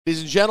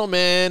Ladies and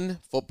gentlemen,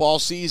 football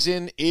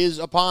season is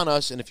upon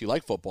us, and if you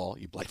like football,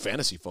 you like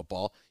fantasy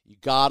football, you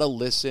gotta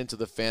listen to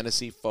the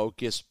Fantasy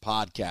Focus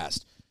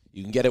podcast.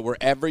 You can get it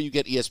wherever you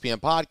get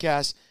ESPN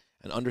podcasts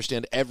and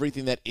understand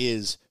everything that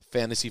is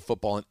fantasy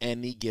football in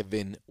any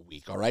given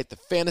week, all right? The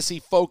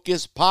Fantasy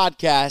Focus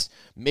podcast.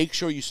 Make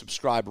sure you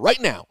subscribe right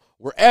now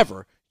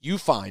wherever you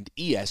find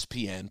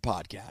ESPN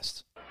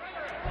podcasts.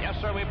 Yes,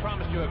 sir, we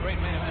promised you a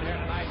great main event here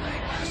tonight.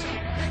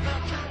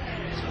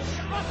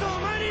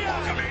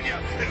 WrestleMania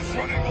is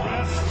running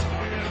wild.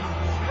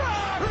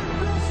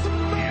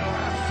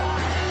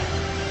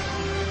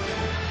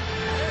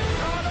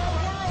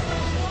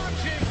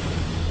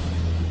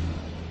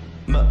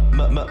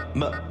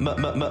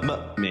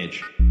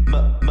 Midge.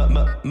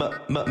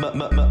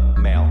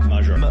 Male.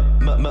 Measure.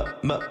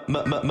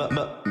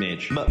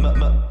 Midge.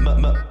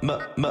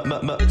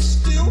 It's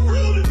still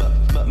rooted.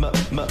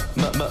 Midge. Male.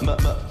 Measure.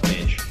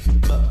 Midge.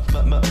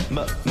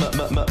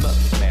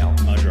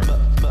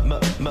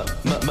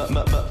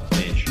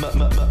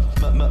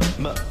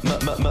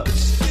 It's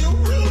still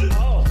rooted.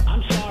 Oh,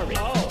 I'm sorry.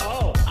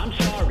 Oh, I'm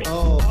sorry.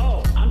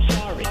 Oh, I'm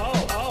sorry.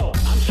 Oh,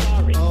 I'm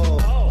sorry.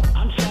 Oh,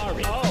 I'm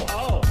sorry.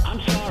 Oh,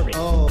 I'm sorry.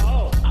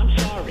 Oh, I'm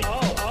sorry.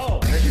 Oh.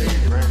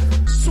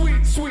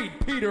 Sweet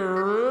Peter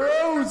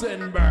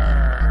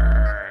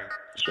Rosenberg.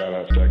 Shout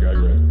out to that guy,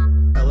 Greg.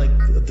 I like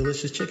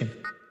delicious chicken.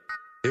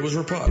 It was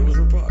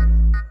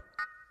Rapod.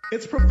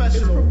 It's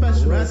professional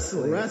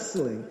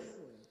wrestling.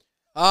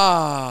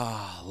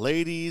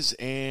 Ladies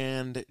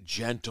and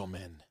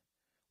gentlemen,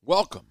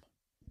 welcome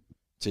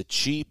to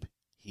Cheap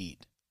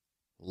Heat.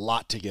 A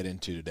lot to get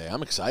into today.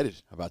 I'm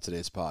excited about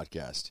today's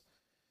podcast.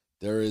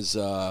 There's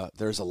a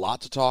lot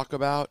to talk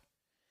about,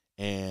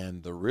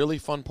 and the really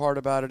fun part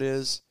about it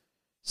is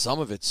some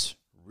of it's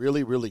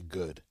really, really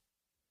good.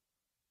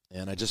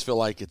 And I just feel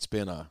like it's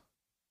been a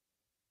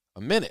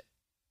minute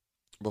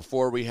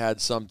before we had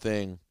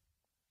something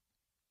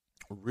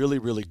really,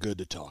 really good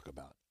to talk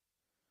about.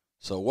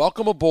 So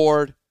welcome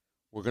aboard.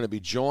 We're going to be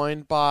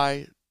joined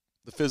by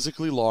the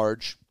physically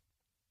large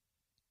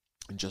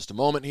in just a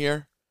moment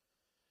here.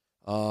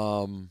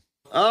 Oh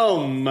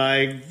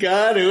my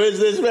God, who is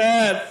this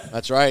man?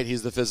 That's right,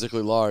 he's the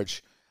physically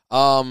large.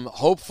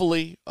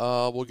 Hopefully,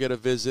 we'll get a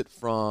visit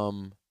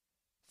from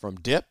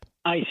Dip.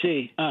 I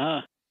see.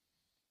 And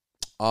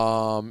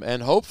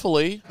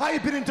hopefully, I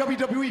have been in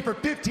WWE for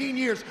 15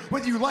 years.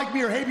 Whether you like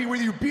me or hate me,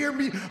 whether you beer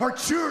me or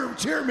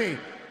cheer me.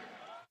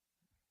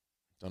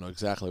 don't know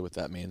exactly what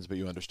that means, but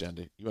you understand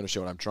it. You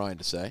understand what I'm trying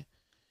to say.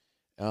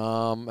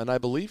 And I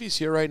believe he's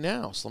here right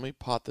now. So let me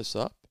pot this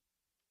up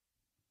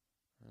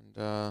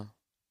and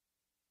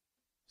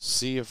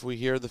see if we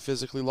hear the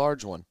physically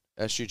large one.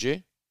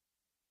 SGG?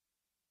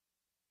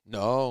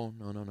 No,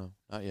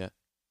 not yet.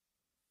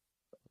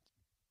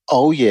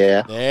 Oh,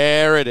 yeah.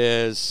 There it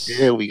is.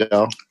 Here we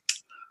go.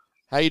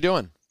 How you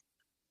doing?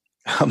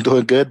 I'm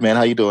doing good, man.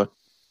 How you doing?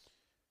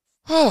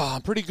 Oh,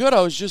 I'm pretty good. I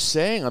was just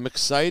saying, I'm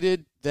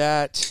excited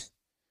that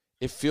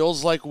it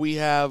feels like we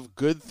have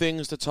good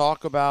things to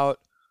talk about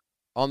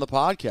on the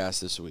podcast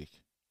this week.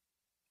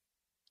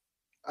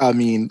 I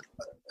mean,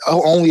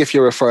 only if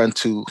you're referring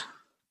to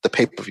the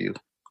pay-per-view,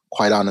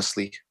 quite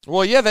honestly.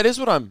 Well, yeah, that is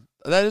what I'm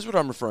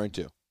referring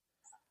to.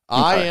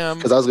 I am,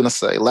 because I was going to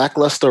say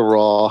lackluster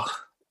Raw.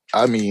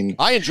 I mean,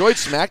 I enjoyed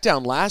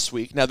SmackDown last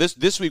week. Now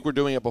this week we're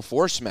doing it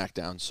before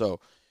SmackDown, so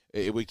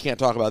we can't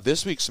talk about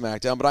this week's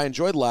SmackDown, but I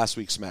enjoyed last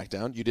week's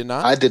SmackDown. You did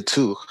not? I did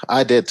too.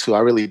 I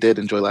really did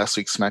enjoy last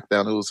week's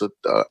SmackDown. It was an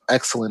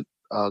excellent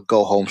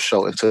go-home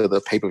show into the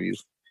pay-per-view,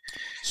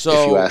 so,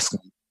 if you ask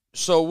me.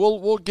 So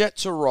we'll get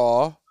to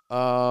Raw.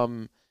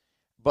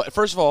 But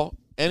first of all,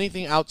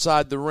 anything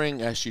outside the ring,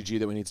 SGG,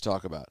 that we need to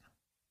talk about?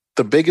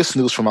 The biggest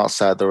news from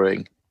outside the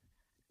ring,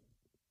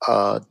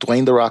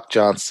 Dwayne "The Rock"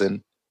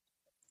 Johnson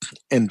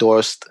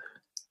endorsed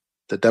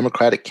the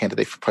Democratic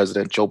candidate for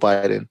president, Joe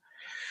Biden,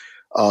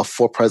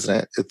 for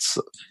president. It's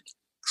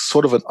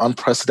sort of an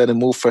unprecedented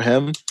move for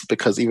him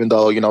because even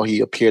though, he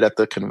appeared at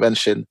the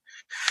convention,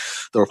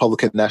 the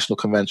Republican National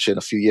Convention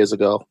a few years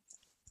ago,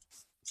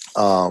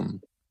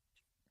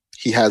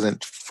 he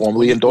hasn't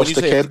formally endorsed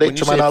the candidate,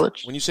 to my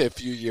knowledge. When you say a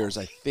few years,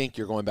 I think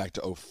you're going back to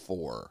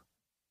 2004.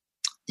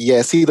 Yeah,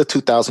 it's either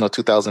 2000 or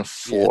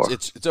 2004. Yeah,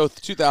 it's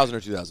 2000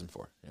 or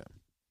 2004. Yeah.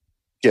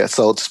 Yeah,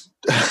 so it's,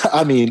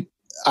 I mean,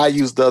 I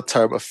use the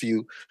term "a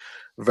few"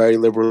 very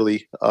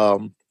liberally.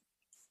 But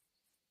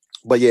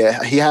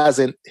yeah, he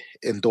hasn't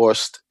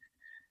endorsed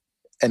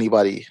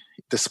anybody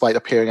despite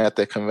appearing at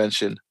the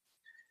convention.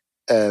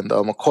 And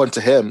according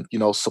to him,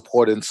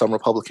 supporting some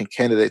Republican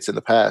candidates in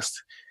the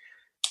past.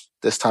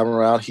 This time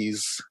around,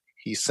 he's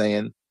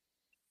saying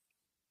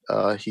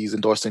he's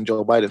endorsing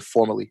Joe Biden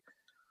formally.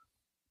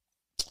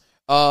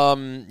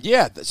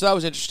 Yeah, so that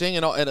was interesting,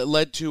 and it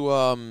led to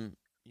a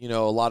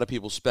lot of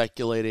people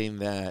speculating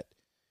that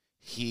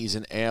he's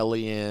an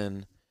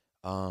alien.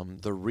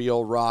 The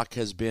real Rock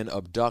has been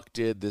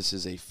abducted. This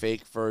is a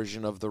fake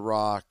version of the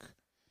Rock.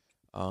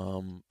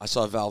 I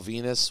saw Val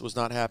Venus was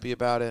not happy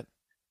about it.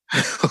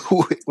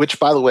 Which,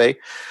 by the way,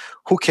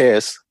 who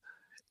cares?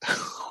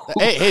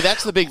 Hey,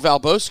 that's the big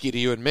Valboski to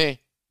you and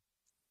me.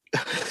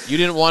 You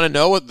didn't want to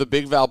know what the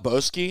big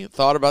Valboski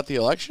thought about the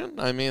election?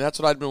 I mean, that's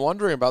what I'd been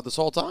wondering about this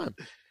whole time.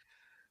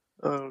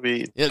 I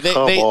mean,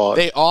 come on.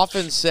 They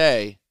often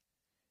say,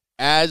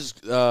 as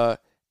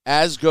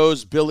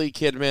goes Billy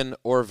Kidman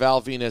or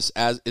Val Venus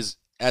as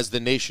the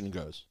nation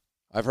goes.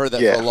 I've heard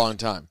that for a long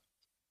time.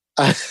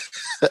 I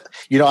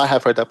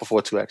have heard that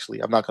before too.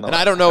 Actually, I'm not gonna. And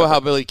I don't know how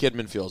Billy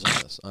Kidman feels on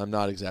this. I'm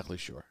not exactly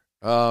sure.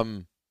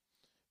 Now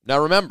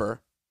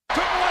remember,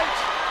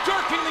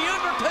 jerking the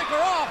Undertaker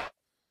off.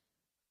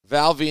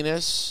 Val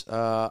Venus.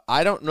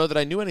 I don't know that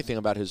I knew anything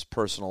about his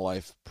personal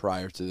life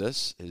prior to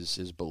this,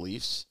 his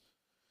beliefs.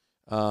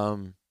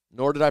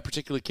 Nor did I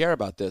particularly care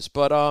about this.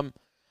 But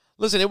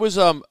listen, it was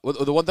the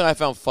one thing I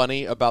found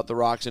funny about The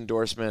Rock's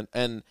endorsement,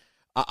 and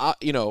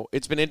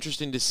it's been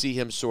interesting to see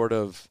him sort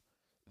of.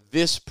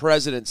 This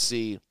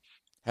presidency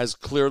has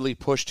clearly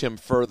pushed him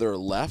further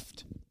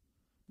left.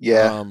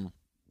 Yeah.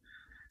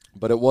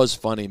 But it was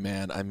funny,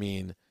 man. I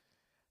mean,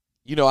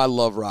 I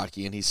love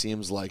Rocky, and he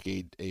seems like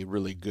a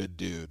really good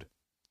dude.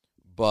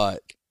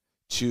 But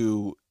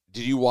did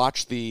you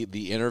watch the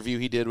interview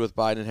he did with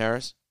Biden and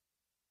Harris?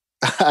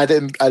 I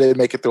didn't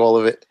make it through all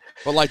of it.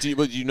 But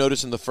did you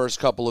notice in the first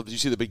couple of? Did you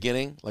see the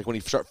beginning, like when he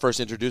first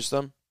introduced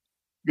them?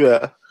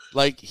 Yeah.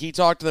 Like he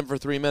talked to them for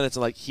 3 minutes,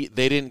 and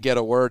they didn't get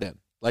a word in.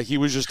 Like he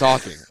was just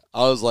talking.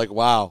 I was like,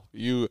 wow,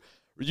 you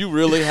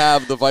really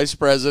have the vice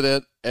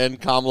president and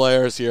Kamala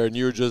Harris here, and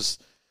you're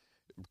just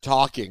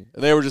talking,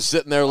 and they were just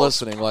sitting there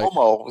listening.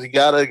 Promo. He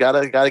gotta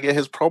get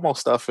his promo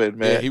stuff in,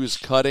 man. Yeah, he was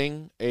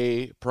cutting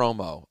a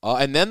promo,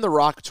 and then The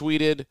Rock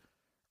tweeted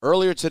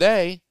earlier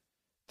today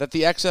that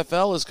the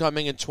XFL is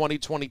coming in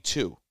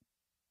 2022.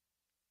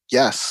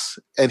 Yes,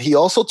 and he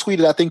also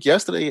tweeted, I think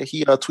yesterday,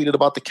 he tweeted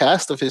about the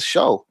cast of his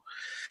show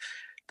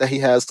that he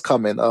has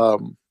coming.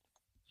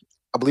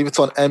 I believe it's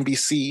on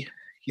NBC.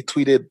 He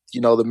tweeted,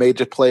 the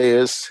major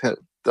players,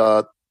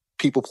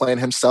 people playing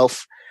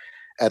himself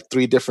at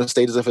 3 different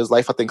stages of his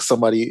life. I think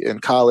somebody in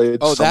college.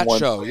 Oh, that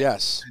show,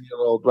 yes.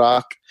 10-year-old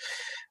Rock.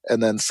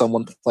 And then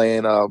someone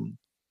playing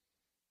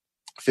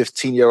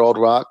 15-year-old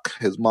Rock,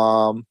 his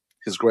mom,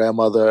 his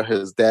grandmother,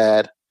 his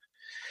dad.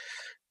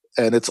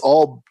 And it's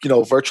all,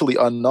 virtually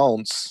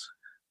unknowns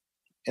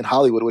in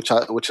Hollywood, which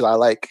I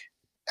like.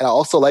 And I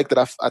also like that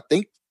I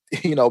think,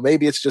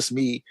 maybe it's just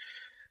me.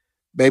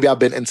 Maybe I've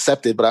been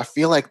incepted, but I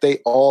feel like they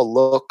all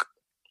look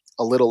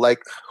a little like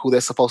who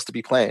they're supposed to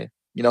be playing.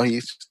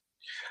 He's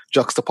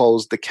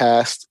juxtaposed the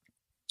cast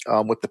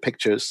with the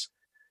pictures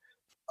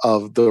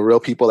of the real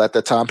people at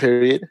that time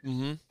period.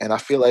 Mm-hmm. And I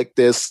feel like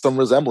there's some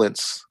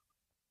resemblance.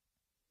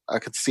 I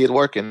could see it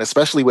working,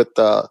 especially with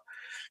the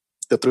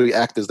 3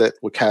 actors that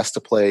were cast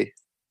to play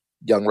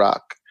young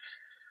Rock.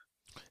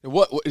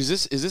 What is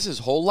this? Is this his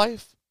whole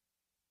life?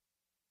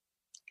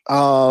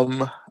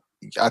 I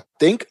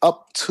think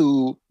up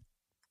to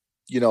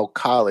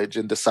college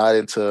and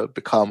deciding to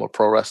become a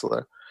pro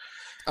wrestler.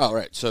 Oh,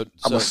 right. So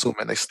I'm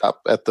assuming they stop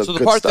at the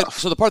good part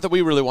stuff. The part that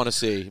we really want to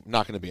see,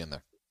 not going to be in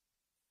there.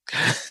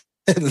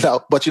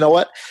 No, but you know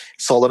what?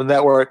 Sold on the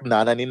network,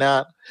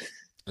 $9.99.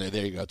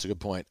 There you go. It's a good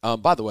point.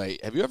 By the way,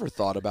 have you ever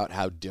thought about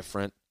how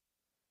different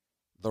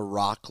The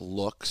Rock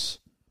looks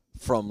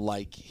from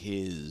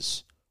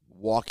his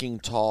Walking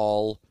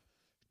Tall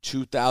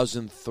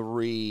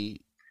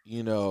 2003,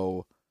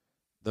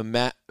 the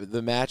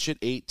match at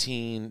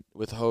 18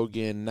 with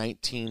Hogan,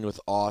 19 with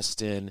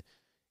Austin,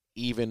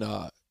 even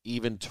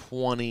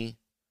 20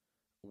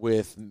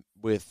 with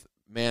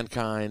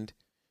Mankind.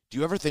 Do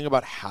you ever think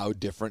about how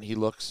different he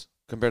looks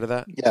compared to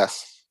that?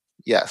 Yes.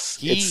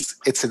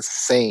 It's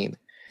insane.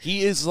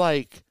 He is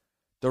like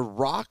The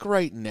Rock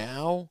right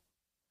now.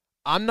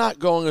 I'm not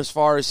going as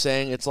far as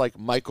saying it's like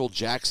Michael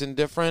Jackson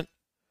different,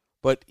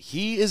 but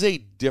he is a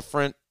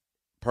different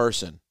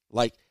person.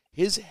 Like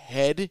his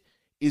head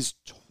is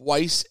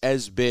twice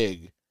as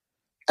big.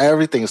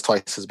 Everything is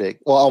twice as big.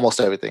 Well,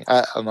 almost everything.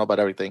 I don't know about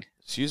everything.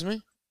 Excuse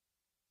me?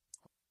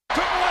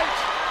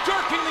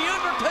 Jerking the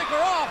Undertaker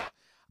off.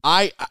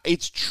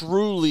 It's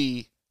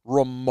truly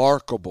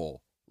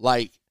remarkable.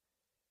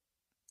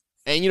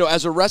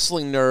 As a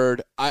wrestling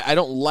nerd, I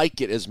don't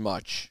like it as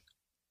much.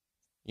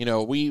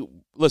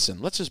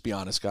 Let's just be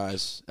honest,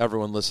 guys.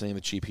 Everyone listening in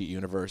the Cheap Heat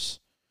universe.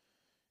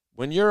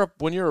 When you're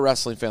a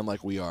wrestling fan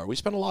like we are, we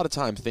spend a lot of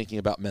time thinking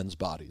about men's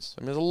bodies.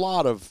 I mean, there's a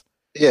lot of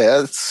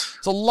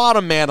it's a lot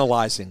of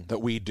manalizing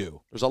that we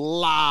do. There's a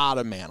lot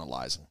of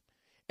manalizing,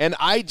 and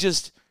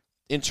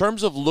in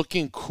terms of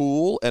looking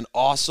cool and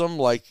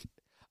awesome,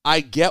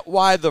 I get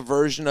why the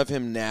version of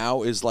him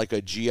now is like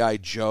a G.I.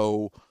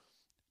 Joe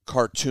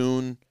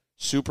cartoon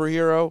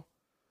superhero,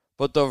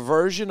 but the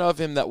version of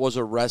him that was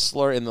a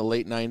wrestler in the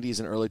late 90s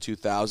and early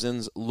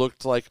 2000s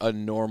looked like a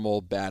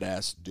normal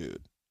badass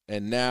dude.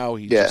 And now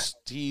he's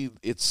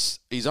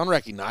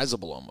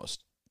unrecognizable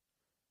almost.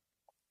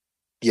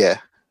 Yeah.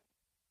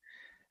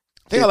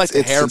 I think I like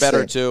the hair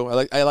better too.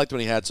 I liked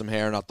when he had some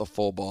hair, not the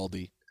full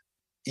baldy.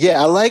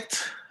 Yeah, I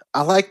liked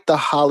the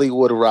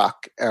Hollywood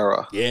Rock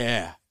era.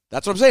 Yeah.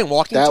 That's what I'm saying.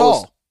 Walking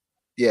Tall.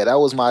 Yeah, that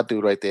was my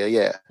dude right there.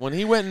 Yeah. When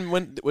he went,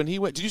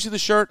 did you see the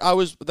shirt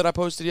that I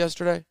posted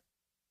yesterday?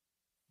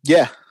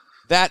 Yeah.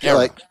 That era.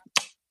 Like,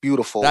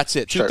 beautiful. That's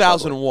it.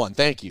 2001.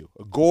 Thank you.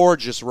 A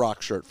gorgeous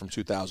Rock shirt from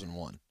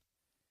 2001.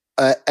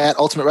 At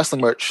Ultimate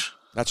Wrestling Merch.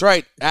 That's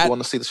right. You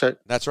want to see the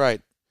shirt? That's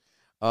right.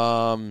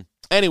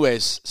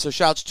 Anyways, so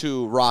shouts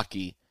to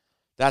Rocky.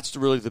 That's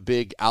really the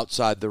big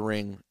outside the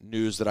ring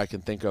news that I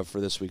can think of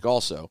for this week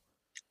also.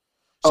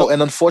 So,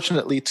 and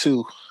unfortunately,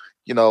 too,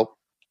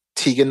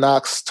 Tegan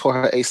Knox tore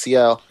her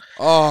ACL.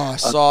 Oh, I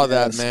saw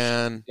that,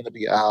 man. Going to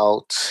be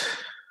out.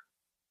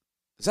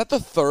 Is that the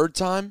third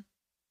time?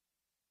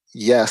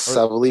 Yes,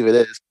 I believe it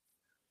is.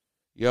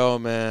 Yo,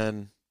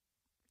 man.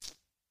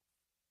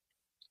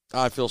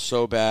 I feel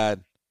so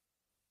bad.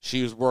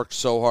 She's worked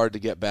so hard to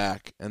get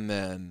back, and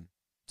then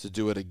to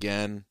do it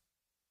again.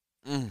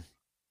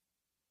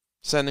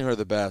 Sending her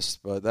the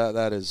best, but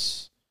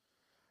it's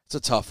a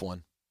tough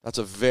one. That's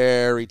a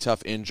very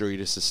tough injury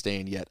to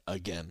sustain yet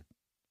again.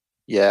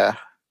 Yeah.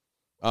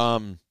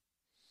 So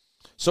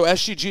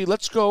SGG,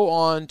 let's go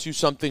on to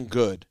something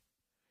good,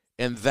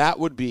 and that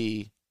would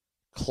be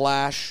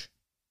Clash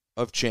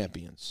of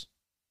Champions.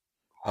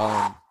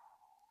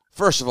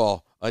 First of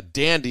all, a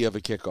dandy of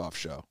a kickoff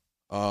show.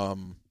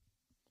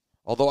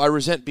 Although I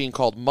resent being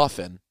called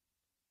Muffin.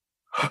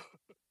 I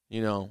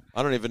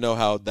don't even know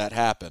how that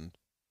happened.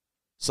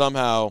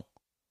 Somehow,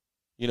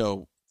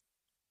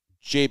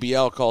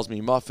 JBL calls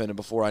me Muffin, and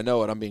before I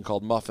know it, I'm being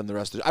called Muffin the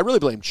rest of it. I really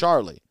blame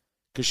Charlie,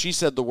 because she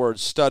said the word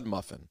stud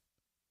muffin.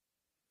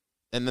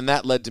 And then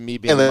that led to me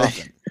being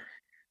Muffin.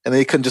 And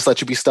they couldn't just let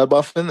you be stud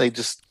muffin?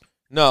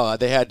 No,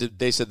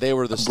 they said they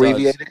were the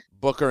studs.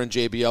 Booker and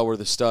JBL were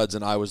the studs,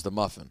 and I was the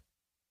muffin.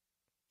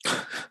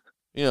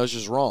 It's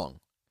just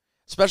wrong.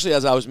 Especially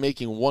as I was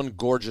making one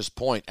gorgeous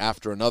point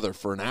after another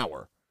for an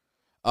hour.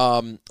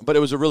 But it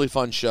was a really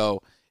fun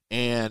show.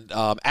 And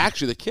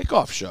actually, the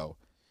kickoff show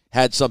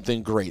had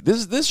something great.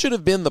 This should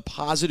have been the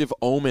positive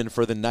omen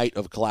for the night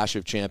of Clash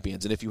of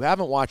Champions. And if you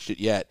haven't watched it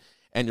yet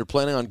and you're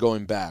planning on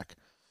going back,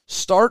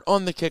 start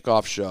on the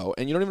kickoff show.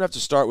 And you don't even have to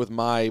start with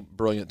my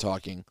brilliant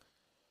talking.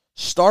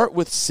 Start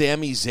with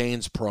Sami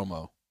Zayn's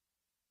promo.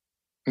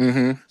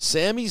 Mm-hmm.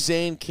 Sami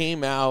Zayn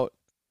came out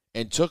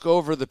and took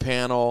over the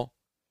panel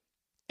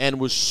and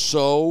was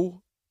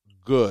so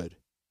good.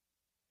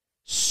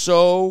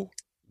 So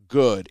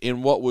good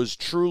in what was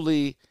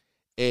truly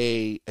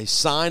a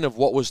sign of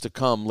what was to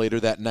come later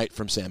that night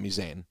from Sami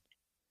Zayn.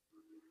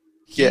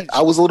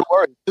 I was a little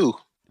worried too.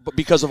 But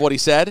because of what he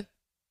said?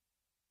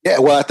 Yeah,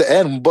 well, at the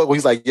end, but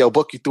he's like, yo,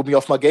 Book, you threw me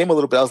off my game a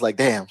little bit. I was like,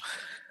 damn.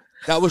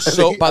 That was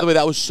by the way,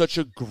 that was such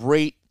a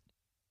great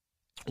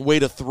way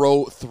to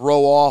throw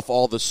off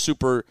all the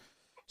super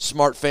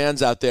smart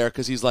fans out there,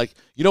 because he's like,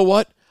 you know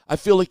what? I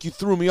feel like you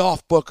threw me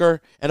off,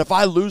 Booker, and if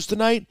I lose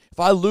tonight,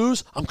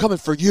 I'm coming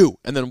for you,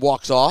 and then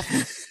walks off.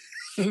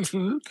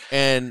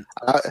 And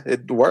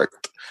it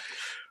worked.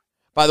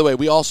 By the way,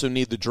 we also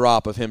need the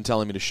drop of him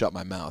telling me to shut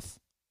my mouth.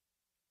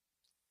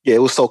 Yeah,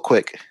 it was so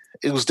quick.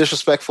 It was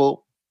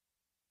disrespectful,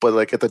 but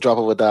like at the drop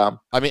of a dime.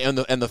 I mean,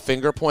 and the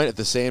finger point at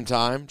the same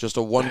time, just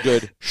a one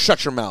good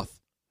shut your mouth.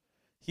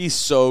 He's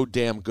so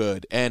damn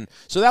good. And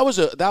so that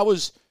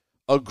was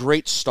a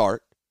great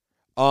start.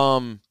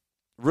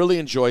 Really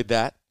enjoyed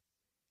that.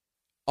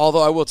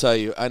 Although I will tell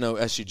you, I know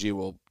SGG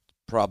will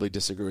probably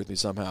disagree with me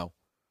somehow.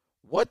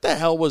 What the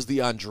hell was the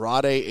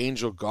Andrade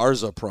Angel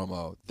Garza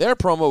promo? Their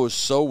promo was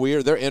so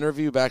weird. Their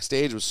interview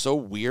backstage was so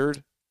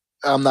weird.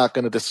 I'm not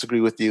going to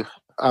disagree with you.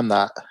 I'm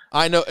not.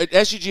 I know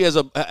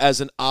SGG has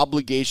an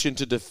obligation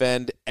to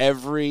defend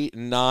every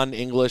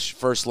non-English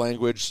first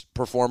language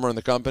performer in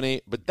the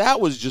company, but that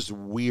was just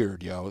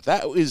weird, yo.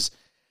 That was,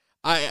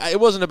 it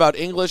wasn't about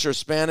English or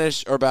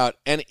Spanish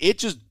and it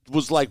just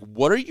was like,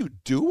 what are you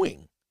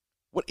doing?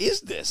 What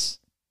is this?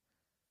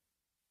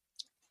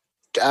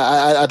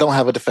 I don't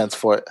have a defense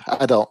for it.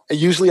 I don't.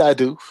 Usually I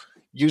do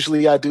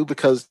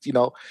because,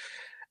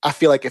 I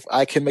feel like if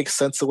I can make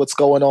sense of what's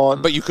going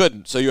on. But you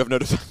couldn't, so you have no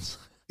defense.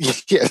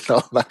 Yeah, no,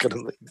 I'm not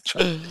going to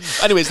try.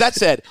 Anyways, that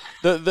said,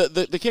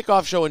 the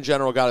kickoff show in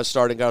general got us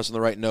started, got us on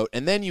the right note,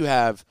 and then you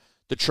have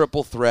the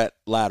triple threat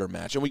ladder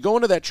match. And we go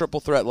into that triple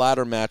threat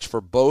ladder match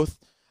for both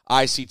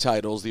IC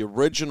titles, the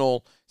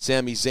original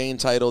Sami Zayn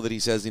title that he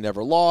says he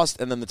never lost,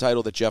 and then the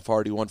title that Jeff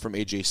Hardy won from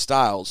AJ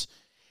Styles.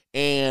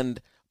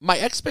 And my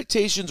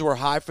expectations were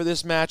high for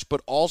this match,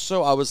 but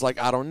also I was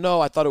like, I don't know.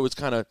 I thought it was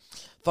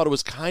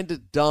kind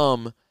of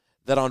dumb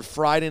that on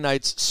Friday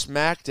night's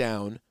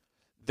SmackDown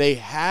they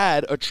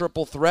had a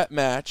triple threat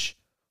match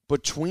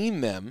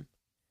between them,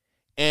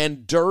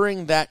 and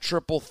during that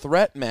triple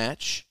threat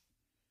match,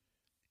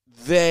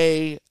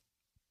 they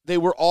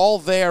were all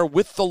there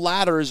with the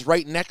ladders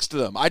right next to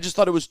them. I just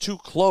thought it was too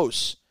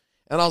close,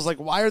 and I was like,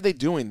 why are they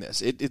doing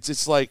this?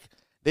 It's like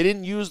they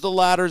didn't use the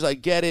ladders. I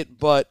get it,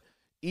 but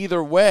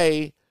either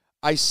way,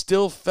 I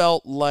still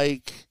felt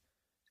like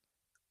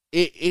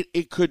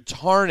it could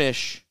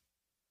tarnish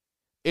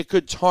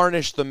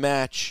the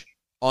match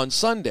on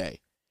Sunday.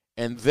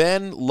 And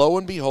then, lo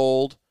and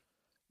behold,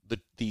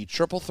 the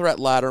triple threat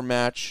ladder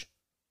match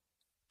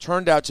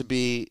turned out to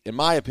be, in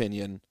my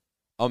opinion,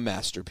 a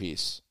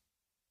masterpiece.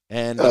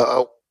 And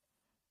hold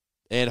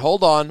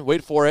on,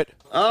 wait for it.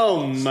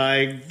 Oh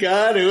my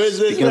God, who is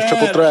this? Speaking of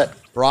triple threat,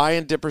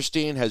 Brian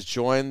Dipperstein has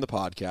joined the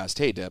podcast.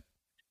 Hey, Dip.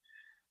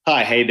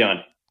 Hi, how you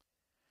doing?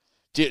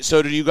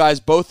 So did you guys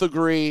both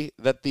agree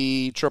that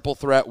the triple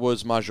threat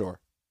was major?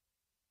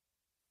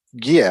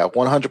 yeah,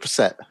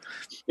 100%. It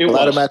The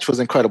ladder was. match was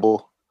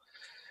incredible.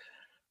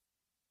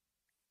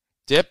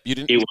 Dip, you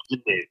didn't. It was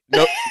indeed.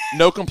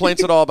 No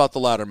complaints at all about the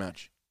ladder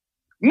match.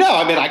 No,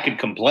 I mean I could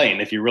complain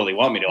if you really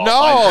want me to. I'll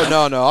No. find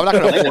out. I'm not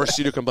going to force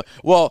you to complain.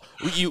 Well,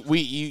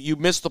 you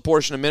missed the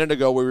portion a minute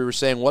ago where we were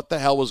saying what the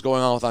hell was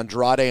going on with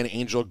Andrade and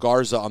Angel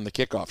Garza on the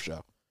kickoff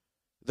show.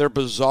 Their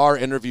bizarre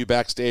interview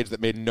backstage that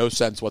made no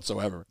sense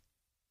whatsoever.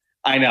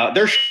 I know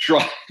they're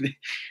strong.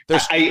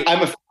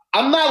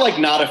 I'm not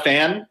not a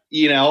fan,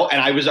 and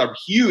I was a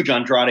huge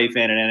Andrade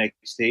fan in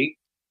NXT,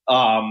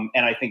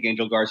 and I think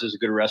Angel Garza is a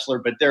good wrestler,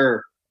 but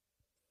there's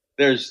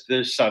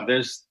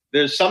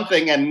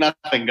something and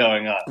nothing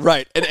going on.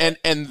 Right,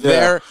 and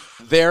their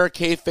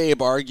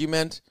kayfabe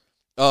argument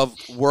of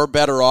we're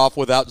better off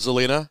without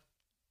Zelina.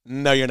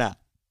 No, you're not.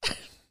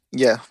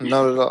 Yeah,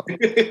 not at all.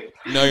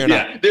 No, you're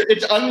not.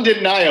 It's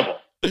undeniable.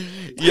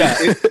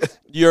 Yeah,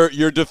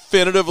 you're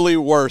definitively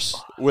worse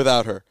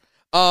without her.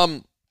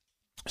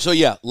 So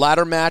yeah,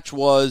 ladder match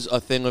was a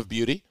thing of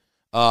beauty.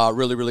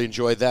 Really, really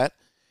enjoyed that.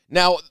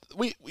 Now,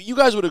 you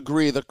guys would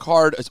agree the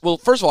card. Well,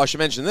 first of all, I should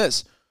mention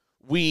this.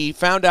 We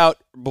found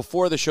out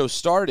before the show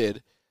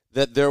started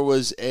that there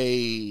was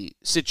a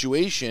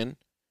situation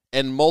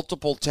and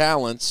multiple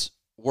talents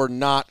were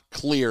not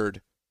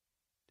cleared,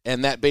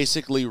 and that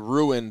basically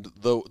ruined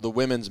the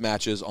women's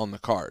matches on the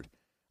card.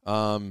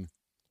 No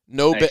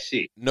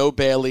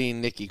Bailey,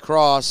 Nikki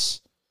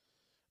Cross,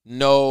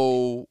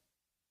 no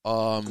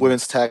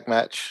Women's tag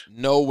match.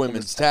 no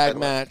women's tag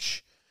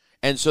match.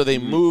 And so they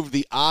moved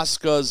the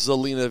Asuka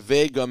Zelina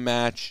Vega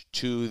match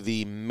to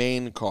the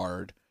main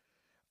card.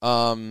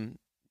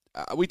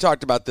 We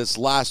talked about this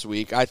last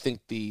week. I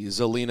think the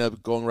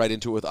Zelina going right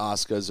into it with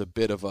Asuka is a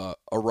bit of a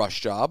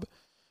rush job.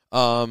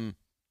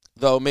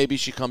 Though maybe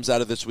she comes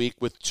out of this week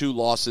with 2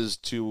 losses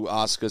to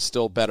Asuka,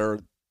 still better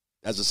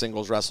as a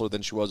singles wrestler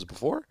than she was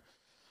before.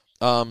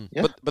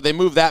 But they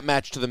moved that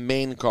match to the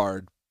main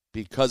card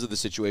because of the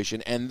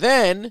situation. And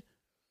then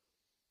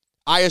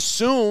I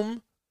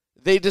assume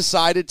they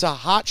decided to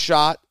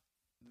hotshot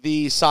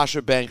the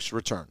Sasha Banks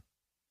return.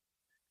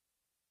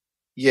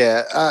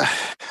 Yeah,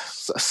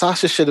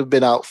 Sasha should have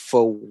been out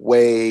for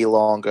way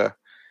longer.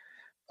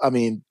 I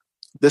mean,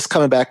 this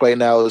coming back right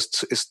now is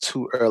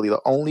too early.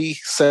 The only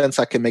sense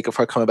I can make of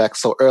her coming back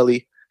so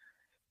early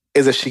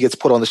is if she gets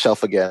put on the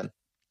shelf again.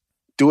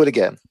 Do it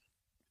again.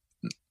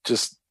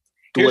 Just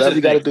do whatever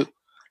you got to do.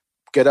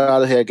 Get her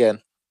out of here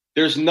again.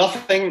 There's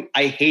nothing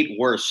I hate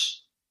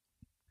worse.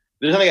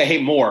 There's nothing I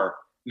hate more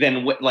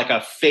than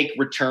a fake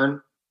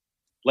return,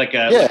 like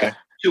a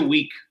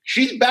 2-week.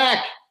 She's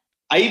back.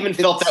 I even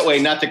felt that way,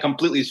 not to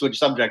completely switch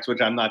subjects,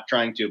 which I'm not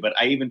trying to, but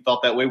I even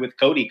felt that way with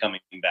Cody coming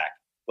back.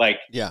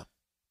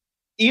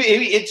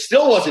 It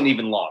still wasn't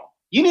even long.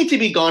 You need to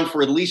be gone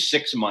for at least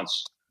 6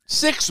 months.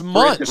 6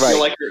 months?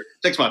 Right.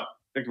 6 months.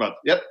 6 months.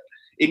 Yep.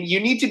 And you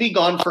need to be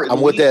gone for at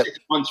least 6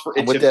 months for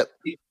it to.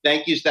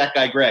 Thank you, Stat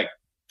Guy Greg,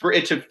 for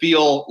it to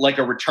feel like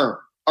a return.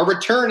 A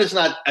return is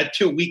not a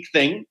 2-week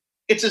thing.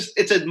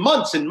 It's a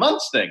months and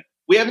months thing.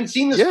 We haven't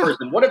seen this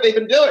person. What have they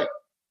been doing?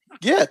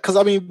 Yeah, because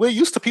I mean, we're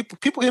used to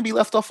people can be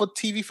left off of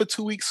TV for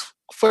 2 weeks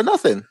for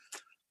nothing.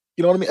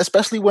 You know what I mean?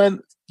 Especially when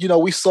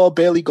we saw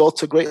Bailey go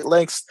to great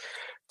lengths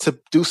to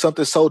do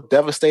something so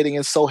devastating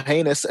and so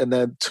heinous, and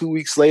then 2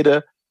 weeks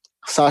later,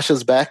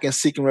 Sasha's back and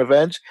seeking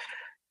revenge.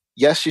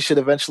 Yes, she should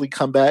eventually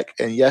come back,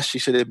 and yes, she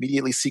should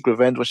immediately seek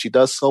revenge when she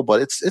does so.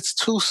 But it's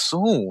too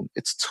soon.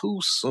 It's too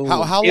soon.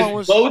 How long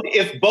was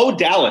if Bo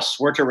Dallas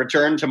were to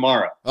return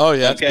tomorrow? Oh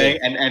yeah, okay,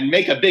 and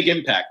make a big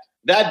impact,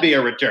 that'd be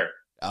a return.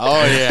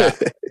 Oh yeah,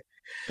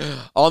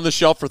 on the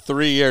shelf for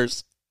 3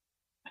 years.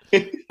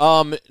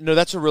 No,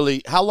 that's a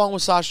really. How long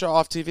was Sasha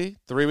off TV?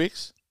 3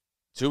 weeks?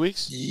 2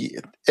 weeks? Yeah,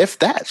 if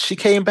that. She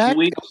came back. It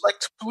was like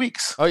 2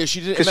 weeks. Oh yeah,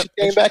 she did. Because she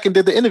came back and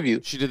did the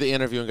interview. She did the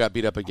interview and got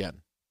beat up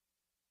again.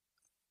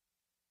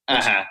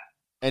 Uh-huh.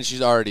 And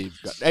she's already.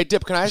 Hey,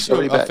 Dip, can I ask you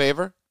a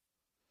favor?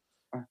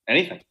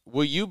 Anything?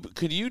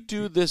 Could you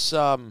do this?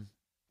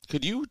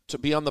 Could you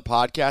be on the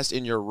podcast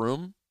in your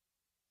room?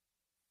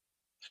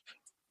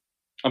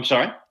 I'm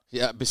sorry.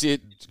 Yeah, but see,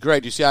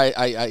 Greg, you see,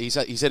 he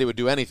said he would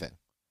do anything,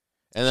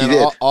 and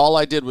then all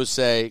I did was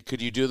say,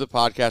 "Could you do the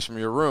podcast from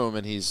your room?"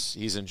 And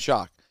he's in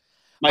shock.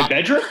 My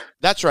bedroom?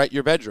 That's right,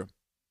 your bedroom.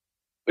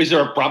 Is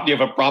there a problem? Do you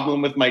have a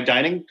problem with my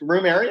dining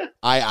room area?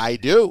 I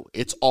do.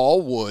 It's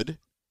all wood,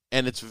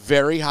 and it's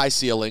very high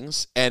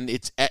ceilings, and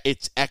it's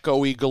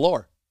echoey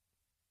galore.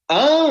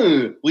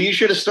 Oh, well, you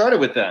should have started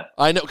with that.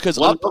 I know, because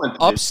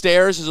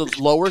upstairs is a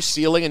lower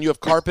ceiling, and you have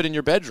carpet in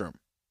your bedroom.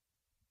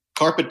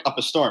 Carpet up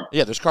a storm.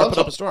 Yeah, there's carpet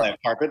up a storm.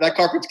 Carpet. That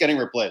carpet's getting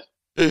replaced.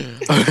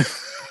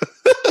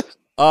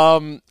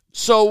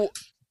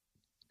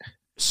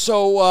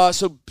 So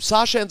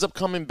Sasha ends up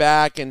coming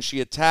back, and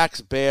she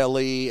attacks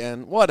Bayley,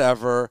 and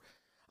whatever.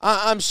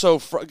 I'm so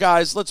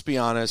guys. Let's be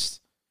honest.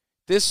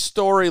 This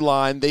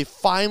storyline, they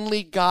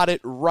finally got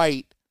it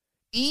right.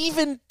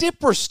 Even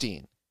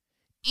Dipperstein,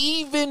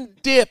 even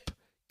Dip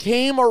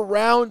came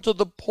around to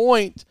the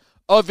point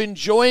of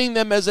enjoying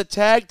them as a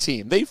tag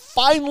team. They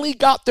finally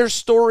got their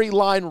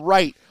storyline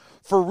right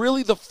for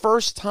really the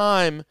first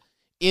time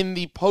in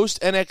the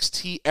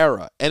post-NXT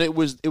era. And it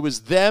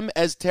was them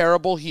as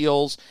terrible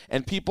heels,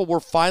 and people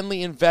were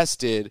finally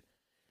invested.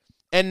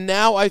 And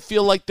now I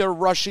feel like they're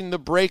rushing the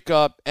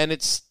breakup, and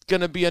it's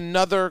going to be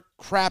another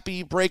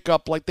crappy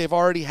breakup like they've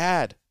already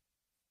had.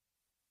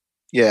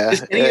 Yeah.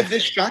 Does any of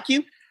this shock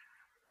you?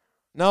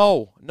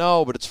 No,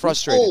 but it's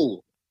frustrating.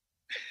 Oh.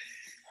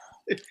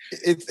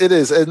 It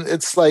is. And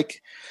it's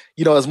like,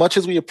 as much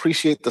as we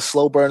appreciate the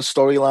slow burn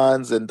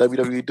storylines and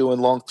WWE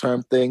doing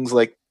long-term things,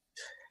 like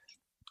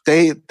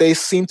they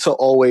seem to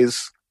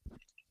always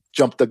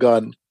jump the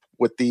gun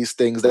with these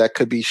things that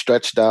could be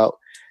stretched out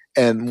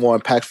and more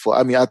impactful.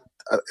 I mean, I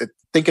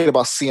thinking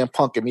about CM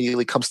Punk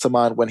immediately comes to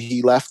mind when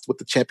he left with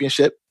the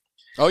championship.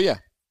 Oh yeah.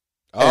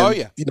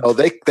 Yeah.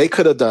 They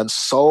could have done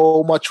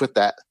so much with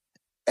that,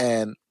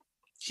 and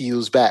he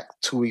was back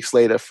 2 weeks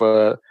later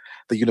for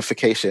the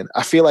unification.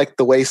 I feel like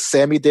the way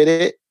Sammy did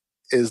it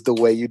is the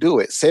way you do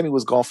it. Sammy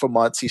was gone for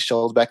months. He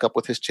shows back up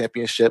with his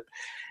championship,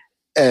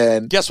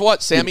 and guess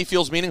what? Sammy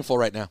feels meaningful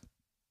right now.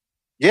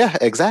 Yeah,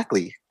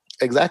 exactly.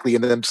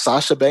 And then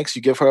Sasha Banks,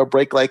 you give her a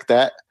break like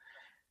that.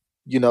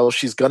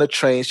 She's going to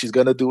train. She's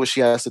going to do what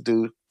she has to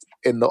do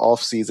in the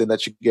off season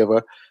that you give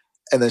her.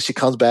 And then she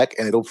comes back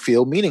and it'll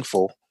feel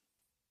meaningful.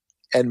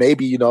 And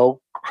maybe,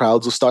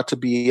 crowds will start to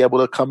be able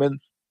to come in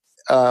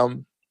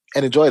and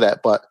enjoy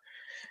that. But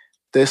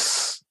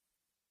this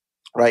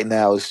right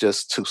now is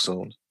just too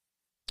soon.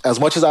 As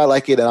much as I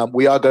like it, and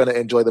we are going to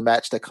enjoy the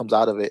match that comes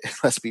out of it.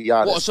 Let's be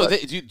honest. Well, so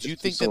do you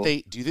think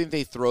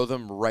they throw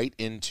them right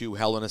into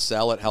Hell in a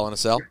Cell at Hell in a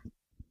Cell?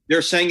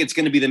 They're saying it's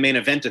going to be the main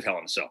event of Hell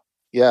in a Cell.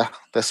 Yeah,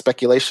 that's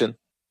speculation.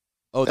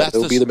 Oh,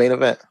 it'll be the main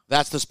event.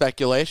 That's the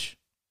speculation.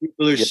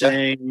 People are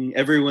saying,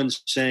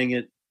 everyone's saying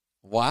it.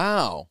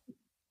 Wow.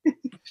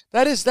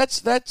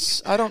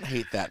 That's I don't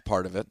hate that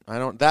part of it.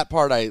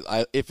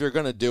 I if you're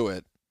going to do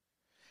it.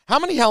 How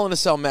many Hell in a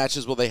Cell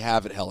matches will they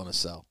have at Hell in a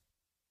Cell?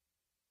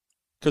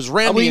 Because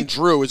Randy and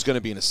Drew is going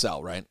to be in a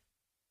cell, right?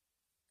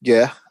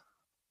 Yeah.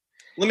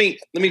 Let me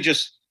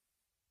just.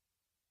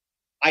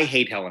 I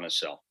hate Hell in a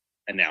Cell,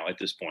 and now at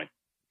this point,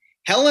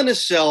 Hell in a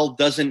Cell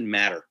doesn't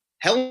matter.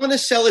 Hell in a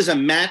Cell is a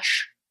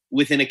match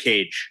within a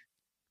cage.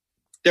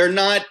 They're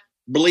not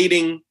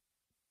bleeding.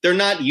 They're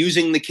not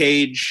using the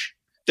cage.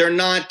 They're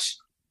not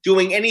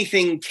doing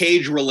anything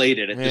cage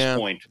related at this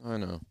point. I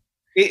know.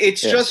 It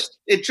just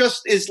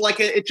is like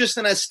it's just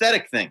an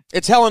aesthetic thing.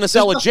 It's Hell in a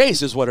Cell at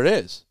Jace is what it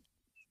is.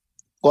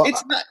 Well,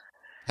 it's not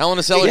Hell in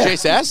a Cell at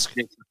Jace-esque.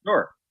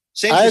 Sure.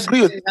 Same I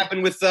agree with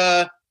happened with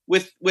the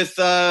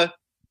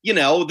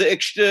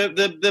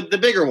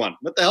bigger one.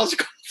 What the hell's it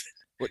called?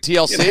 What,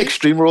 TLC?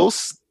 Extreme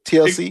Rules,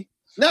 TLC.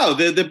 No,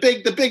 the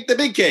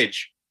big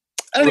cage.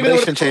 I don't even know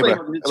what it's Chamber.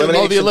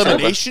 called. The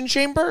Elimination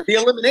Chamber? The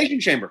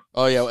Elimination Chamber.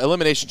 Oh yeah,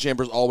 Elimination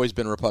Chamber's always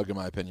been repugnant, in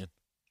my opinion.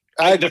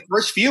 The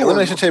first few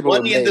Elimination Chamber were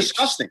funny and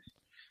disgusting.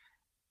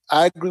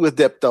 I agree with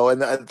Dip though,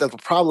 and the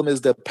problem is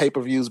the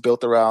pay-per-views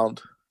built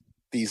around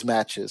these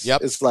matches.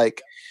 Yep. It's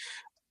like,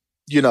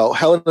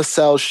 Hell in a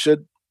Cell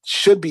should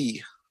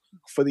be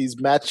for these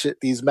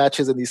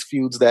matches and these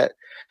feuds that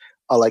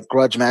are like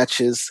grudge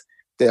matches.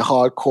 They're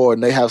hardcore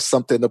and they have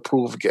something to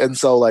prove. And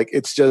so like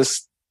it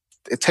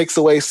takes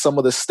away some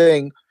of the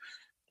sting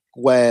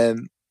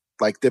when,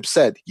 like Dip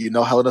said,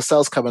 Hell in a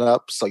Cell's coming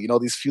up, so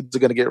these feuds are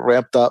going to get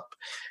ramped up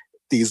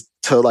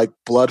to like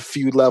blood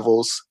feud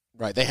levels.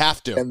 Right, they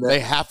have to.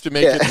 They have to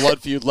make it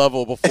blood feud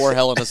level before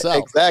Hell in a Cell.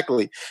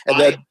 Exactly, and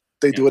then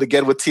they do it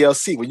again with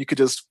TLC when you could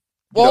just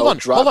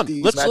drop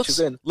these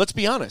matches in. Let's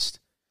be honest.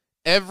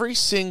 Every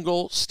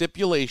single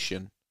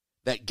stipulation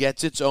that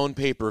gets its own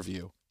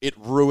pay-per-view, it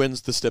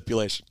ruins the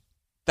stipulation.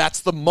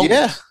 That's the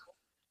moment.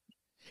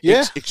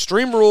 Yeah.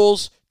 Extreme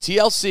Rules,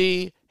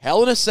 TLC,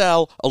 Hell in a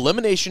Cell,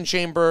 Elimination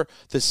Chamber.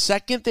 The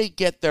second they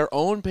get their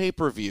own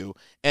pay-per-view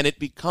and it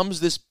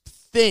becomes this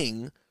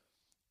thing,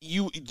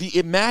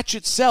 the match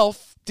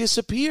itself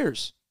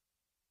disappears.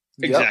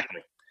 Exactly.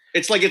 Yep.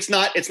 It's like it's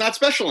not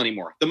special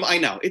anymore. I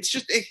know. It's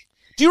just.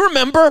 Do you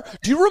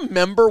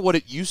remember what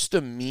it used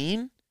to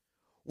mean?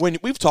 When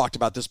we've talked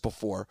about this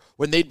before,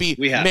 when they'd be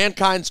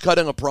Mankind's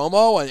cutting a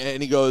promo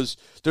and he goes,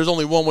 "There's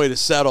only one way to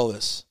settle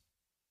this: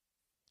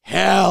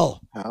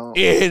 Hell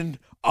in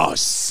a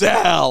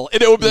Cell,"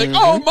 and it would be like,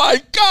 "Oh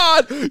my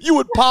God!" You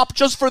would pop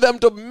just for them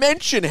to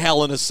mention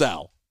Hell in a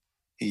Cell.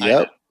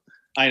 Yep,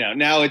 I know.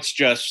 Now it's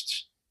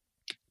just.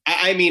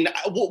 I mean,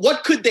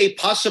 what could they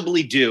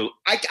possibly do?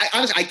 I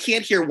honestly, I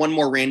can't hear one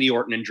more Randy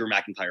Orton and Drew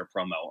McIntyre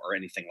promo or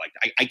anything like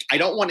that. I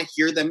don't want to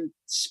hear them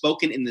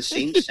spoken in the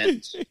same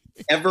sentence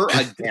ever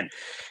again.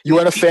 You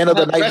weren't a fan of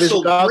the Night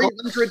Vision goggles?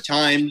 300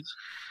 times.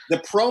 The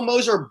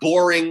promos are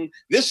boring.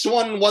 This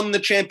one won the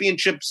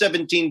championship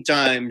 17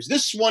 times.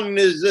 This one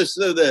is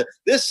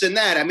this and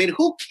that. I mean,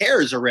 who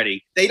cares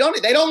already? They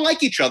don't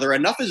like each other.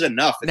 Enough is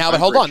enough. Now, but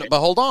hold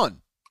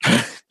on.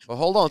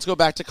 Let's go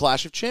back to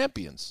Clash of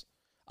Champions.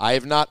 I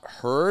have not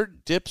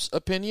heard Dip's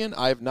opinion.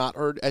 I have not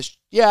heard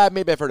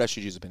maybe I've heard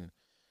SGG's opinion.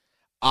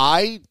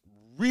 I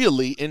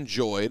really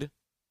enjoyed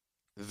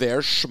their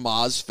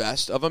schmaz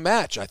fest of a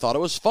match. I thought it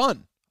was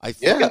fun. I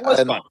think it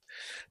was fun.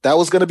 That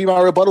was going to be my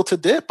rebuttal to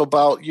Dip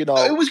about,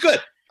 it was good.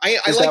 I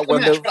like the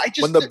match, but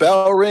when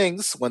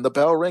the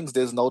bell rings,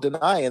 there's no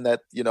denying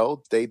that,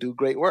 they do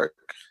great work.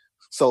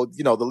 So,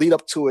 the lead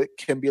up to it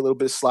can be a little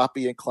bit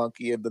sloppy and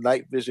clunky, and the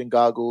night vision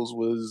goggles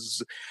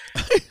was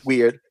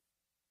weird.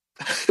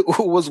 It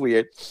was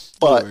weird,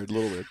 but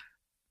little weird.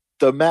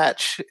 The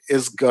match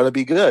is going to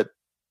be good.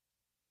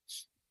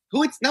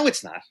 No,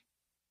 it's not.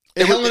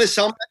 The Hell in a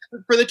Cell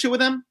match for the two of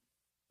them,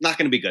 not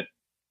going to be good.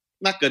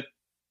 Not good.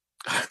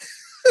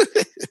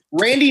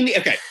 Randy,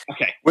 okay.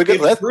 We're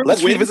good.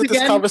 Let's revisit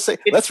this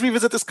conversation. Let's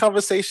revisit this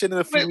conversation in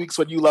a few weeks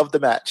when you love the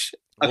match.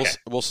 Okay.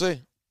 We'll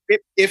see.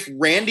 If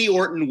Randy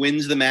Orton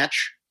wins the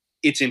match,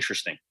 it's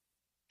interesting.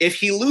 If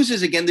he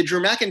loses again to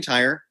Drew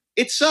McIntyre,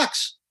 it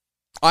sucks.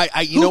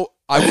 I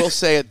will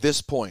say at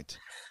this point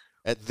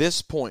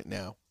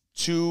now,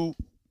 two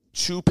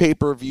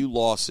pay-per-view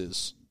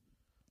losses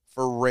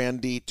for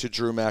Randy to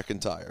Drew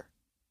McIntyre.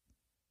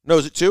 No,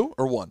 is it 2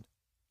 or 1?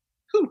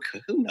 Who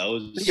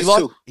knows?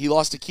 He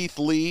lost to Keith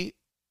Lee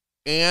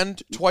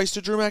and twice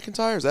to Drew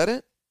McIntyre. Is that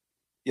it?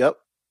 Yep.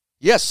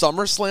 Yes,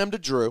 SummerSlam to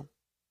Drew.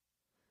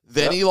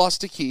 Then he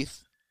lost to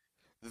Keith.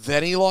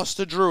 Then he lost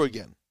to Drew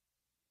again.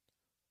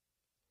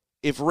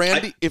 If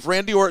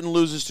Randy Orton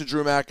loses to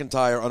Drew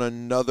McIntyre on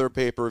another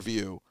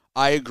pay-per-view,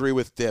 I agree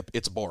with Dip.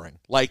 It's boring.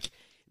 Like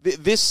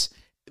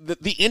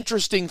the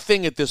interesting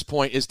thing at this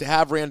point is to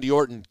have Randy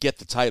Orton get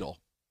the title.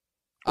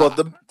 Well,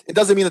 it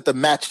doesn't mean that the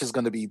match is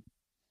going to be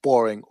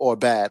boring or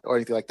bad or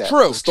anything like that.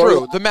 True.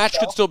 The match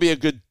could still be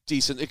it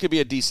could be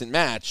a decent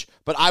match,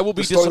 but I will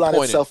be disappointed. The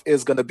storyline itself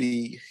is going to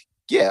be,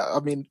 I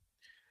mean,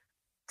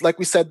 like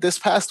we said this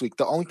past week,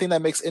 the only thing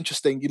that makes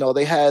interesting,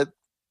 they had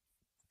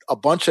a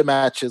bunch of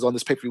matches on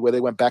this pay-per-view where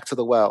they went back to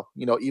the well.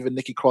 Even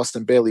Nikki Cross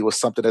and Bayley was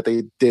something that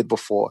they did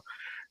before.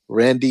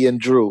 Randy and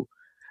Drew,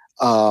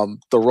 the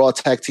Raw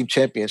Tag Team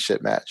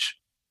Championship match.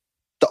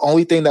 The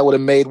only thing that would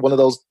have made one of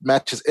those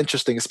matches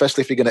interesting,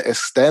 especially if you're going to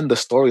extend the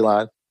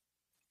storyline,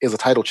 is a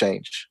title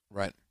change.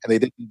 Right. And they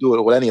didn't do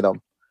it with any of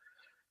them.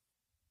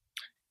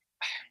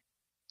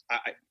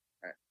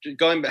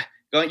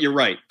 You're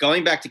right.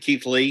 Going back to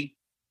Keith Lee,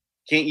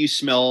 can't you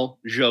smell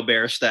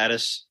Jobert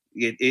status?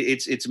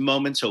 It's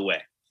moments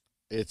away.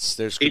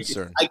 There's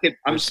concern.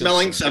 I'm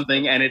smelling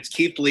something, and it's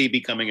Keith Lee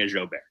becoming a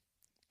Jobert.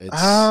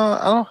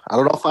 I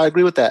don't know if I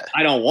agree with that.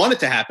 I don't want it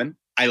to happen.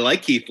 I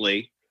like Keith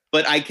Lee,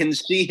 but I can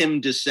see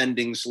him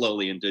descending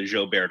slowly into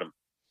Jobertdom.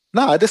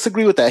 No, I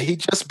disagree with that. He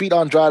just beat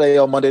Andrade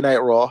on Monday Night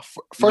Raw.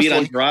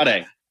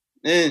 Andrade.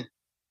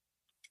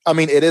 I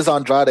mean, it is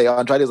Andrade.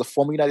 Andrade is a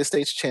former United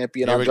States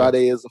champion. Andrade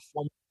is a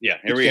former. Yeah,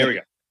 here we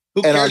go.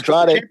 Who cares?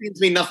 Andrade, champions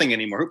mean nothing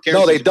anymore. Who cares?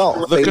 No, they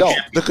don't.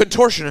 The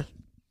contortionist.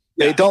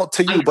 They don't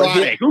to you,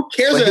 Andrade. Who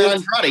cares about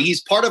Andrade?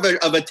 He's part of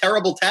a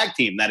terrible tag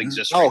team that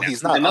exists. No, right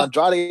he's now. not.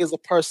 Andrade is a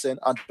person.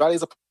 Andrade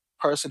is a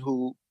person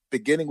who,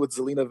 beginning with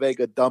Zelina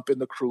Vega dumping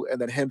the crew and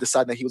then him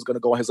deciding that he was going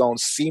to go on his own,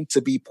 seemed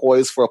to be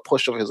poised for a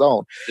push of his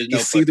own. He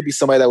seemed to be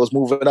somebody that was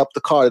moving up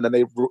the card, and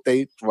then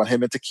they run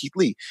him into Keith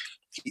Lee.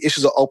 He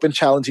issues an open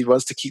challenge. He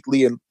runs to Keith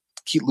Lee and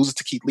loses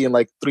to Keith Lee in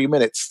like 3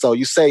 minutes. So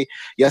you say,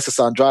 yes, it's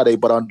Andrade,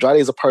 but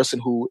Andrade is a person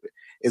who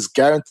is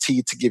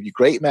guaranteed to give you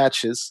great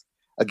matches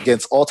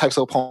against all types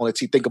of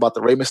opponents. You think about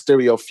the Rey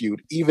Mysterio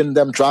feud, even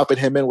them dropping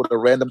him in with a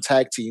random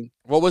tag team.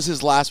 What was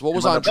Andrade's?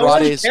 No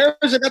one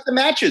cares about the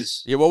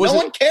matches. Yeah, no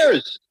one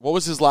cares. What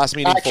was his last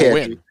meaningful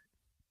win?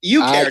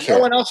 You care. No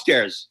one else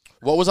cares.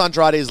 What was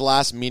Andrade's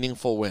last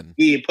meaningful win?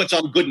 He puts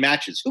on good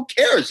matches. Who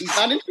cares? He's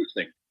not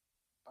interesting.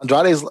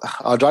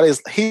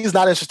 Andrade's he's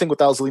not interesting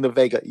without Zelina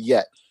Vega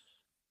yet.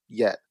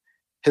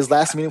 His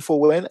last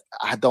meaningful win,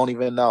 I don't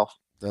even know.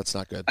 That's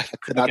not good. I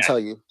could not tell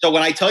you. So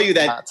when I tell you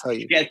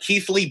that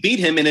Keith Lee beat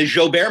him in a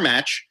Jobert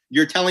match,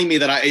 you're telling me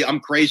that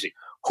I'm crazy.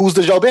 Who's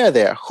the Jobert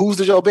there?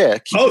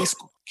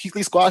 Keith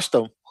Lee squashed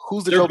them.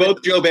 They're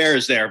both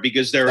Joberts there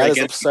because they're That is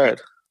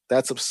absurd.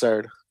 That's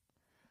absurd.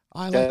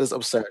 That is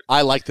absurd.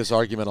 I like this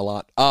argument a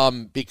lot.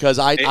 Because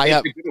I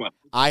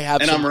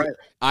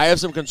have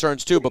some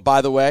concerns too. But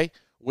by the way,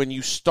 when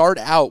you start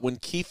out, when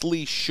Keith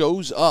Lee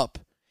shows up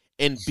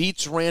and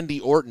beats Randy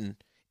Orton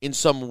in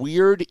some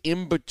weird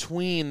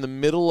in-between the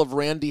middle of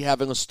Randy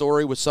having a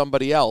story with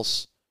somebody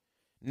else,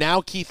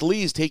 now Keith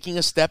Lee is taking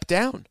a step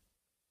down.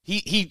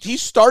 He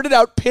started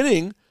out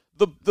pinning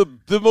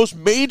the most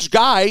mage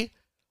guy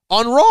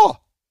on Raw,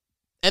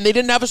 and they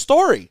didn't have a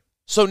story.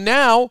 So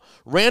now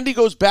Randy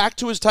goes back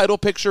to his title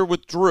picture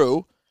with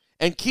Drew,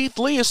 and Keith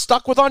Lee is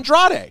stuck with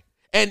Andrade.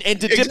 And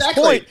to Dip's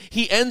point,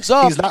 he ends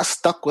up... He's not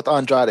stuck with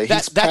Andrade.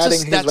 He's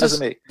padding his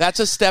resume. That's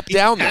a step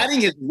down there.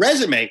 Padding his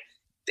resume.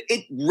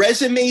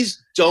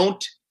 Resumes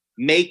don't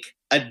make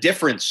a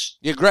difference.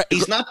 Yeah,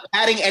 he's not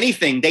adding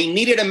anything. They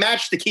needed a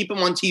match to keep him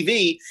on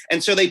TV,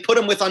 and so they put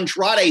him with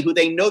Andrade, who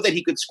they know that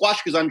he could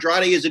squash because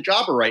Andrade is a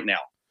jobber right now.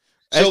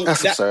 So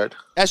that's absurd.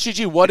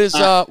 SGG, what is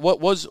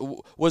what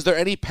was there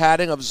any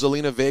padding of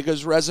Zelina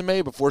Vega's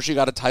resume before she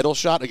got a title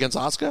shot against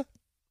Asuka?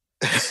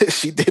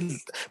 She didn't.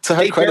 To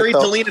her they credit, buried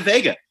though, Zelina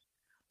Vega.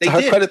 To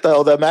her credit,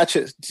 though, the match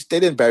they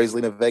didn't bury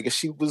Zelina Vega.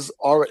 She was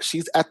already.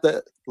 She's at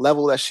the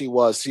level that she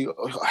was. She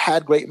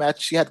had great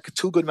matches. She had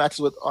 2 good matches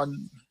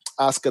on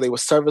Asuka. They were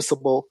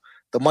serviceable.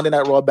 The Monday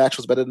Night Raw match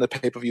was better than the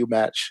pay-per-view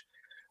match.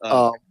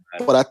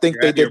 But I think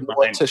they did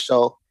more to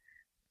show.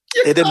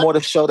 They did more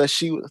to show that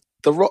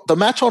the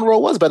match on Raw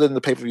was better than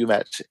the pay-per-view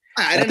match.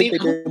 I think they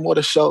did more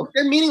to show.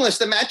 They're meaningless.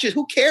 The matches,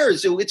 who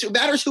cares? It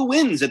matters who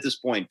wins at this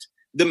point.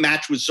 The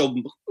match was so...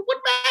 What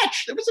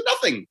match? There was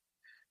nothing.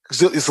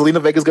 Zelina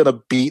Vega's going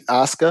to beat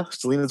Asuka.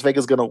 Zelina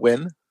Vega's going to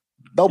win.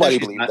 Nobody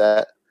believed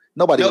that.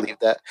 Nobody believed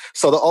that.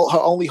 So her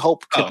only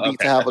hope could be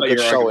to have a good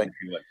showing.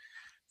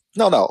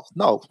 No.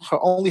 Her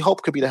only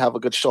hope could be to have a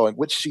good showing,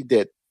 which she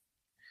did.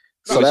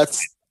 So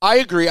that's... I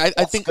agree. I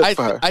think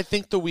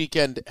the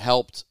weekend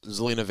helped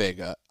Zelina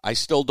Vega. I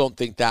still don't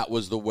think that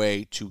was the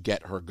way to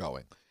get her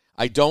going.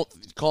 I don't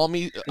call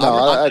me. No,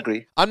 I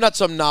agree. I'm not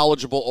some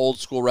knowledgeable old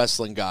school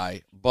wrestling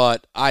guy,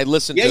 but I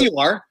listen. Yeah, you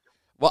are.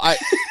 Well,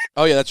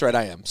 oh yeah, that's right.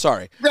 I am.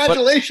 Sorry.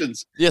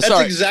 Congratulations. That's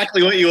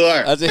exactly what you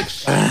are.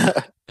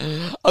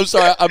 I'm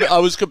sorry. I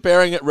was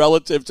comparing it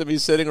relative to me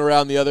sitting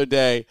around the other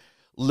day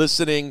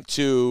listening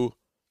to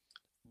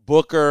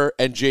Booker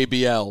and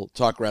JBL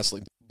talk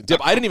wrestling.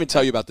 Dip, I didn't even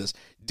tell you about this.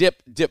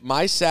 Dip,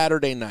 my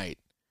Saturday night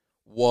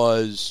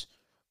was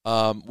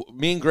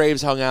me and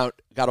Graves hung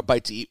out, got a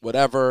bite to eat,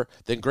 whatever.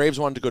 Then Graves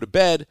wanted to go to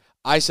bed.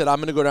 I said, I'm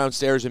going to go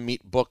downstairs and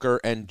meet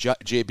Booker and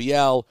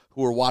JBL,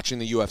 who were watching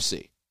the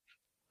UFC.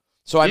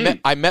 So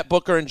I met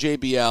Booker and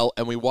JBL,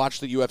 and we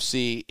watched the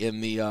UFC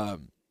in the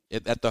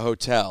at the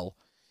hotel,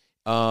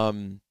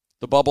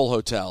 the Bubble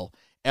Hotel,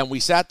 and we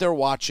sat there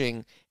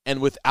watching,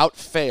 and without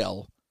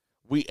fail,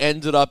 we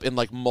ended up in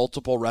like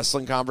multiple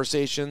wrestling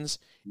conversations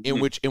in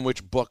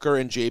which Booker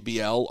and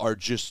JBL are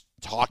just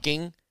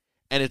talking,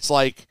 and it's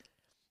like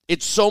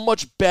it's so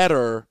much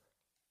better.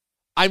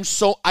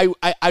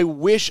 I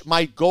wish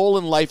my goal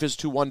in life is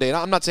to one day, and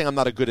I'm not saying I'm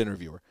not a good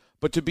interviewer,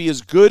 but to be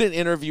as good an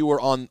interviewer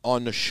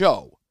on the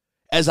show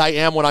as I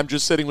am when I'm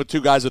just sitting with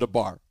 2 guys at a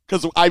bar.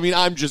 Because, I mean,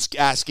 I'm just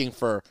asking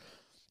for...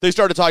 They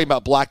started talking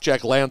about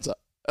Blackjack Lanza,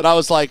 and I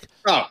was like...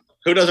 Oh,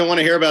 who doesn't want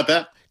to hear about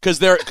that?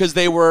 Because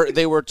they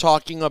were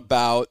talking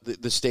about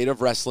the state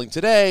of wrestling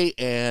today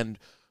and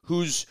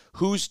who's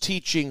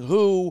teaching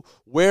who,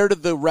 where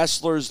did the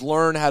wrestlers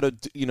learn how to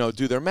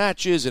do their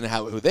matches and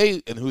who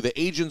the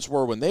agents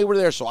were when they were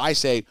there. So I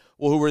say,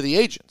 well, who were the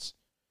agents?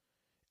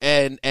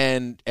 And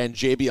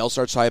JBL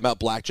starts talking about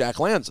Blackjack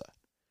Lanza.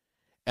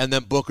 And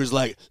then Booker's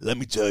like, let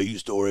me tell you a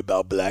story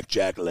about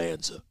Blackjack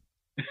Lanza.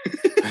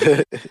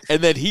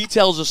 And then he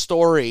tells a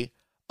story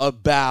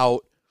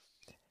about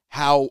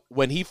how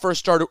when he first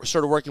started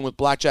working with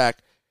Blackjack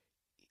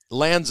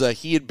Lanza,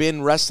 he had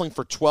been wrestling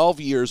for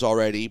 12 years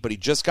already, but he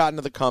just got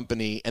into the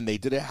company, and they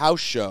did a house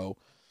show,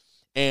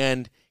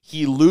 and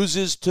he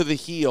loses to the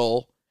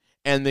heel,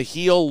 and the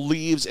heel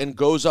leaves and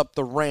goes up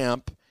the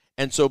ramp,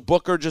 and so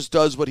Booker just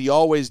does what he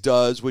always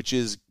does, which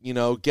is,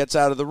 gets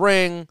out of the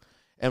ring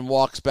and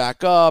walks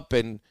back up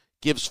and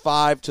gives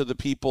 5 to the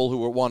people who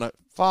want a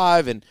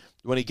 5. And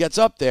when he gets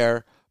up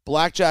there,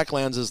 Blackjack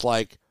Lanza's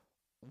like,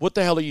 "What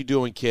the hell are you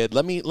doing, kid?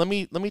 Let me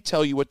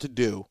tell you what to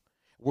do.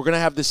 We're gonna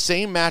have the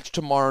same match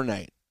tomorrow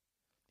night.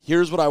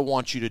 Here's what I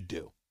want you to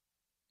do.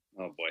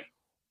 Oh boy!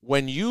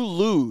 When you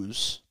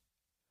lose,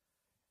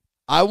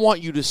 I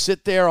want you to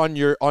sit there on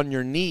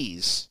your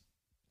knees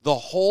the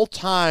whole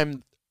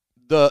time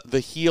the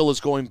heel is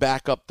going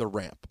back up the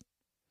ramp.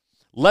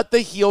 Let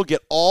the heel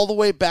get all the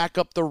way back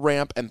up the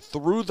ramp and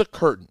through the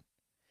curtain,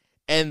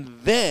 and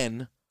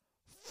then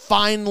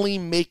finally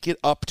make it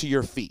up to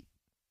your feet."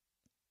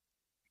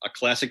 A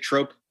classic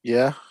trope.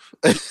 Yeah.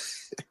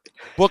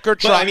 Booker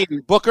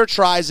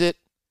tries it,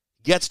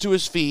 gets to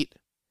his feet,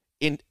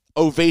 in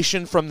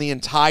ovation from the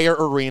entire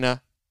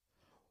arena,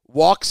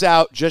 walks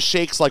out, just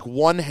shakes like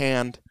one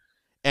hand,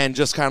 and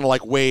just kind of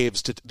like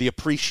waves to the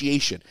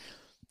appreciation.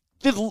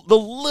 The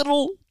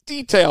little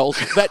details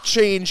that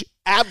change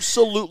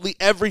absolutely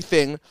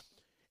everything,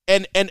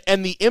 and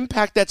the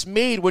impact that's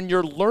made when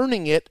you're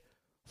learning it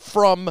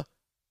from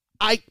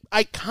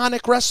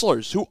iconic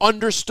wrestlers who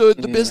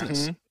understood the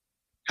business.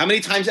 How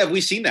many times have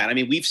we seen that? I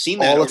mean, we've seen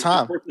that all the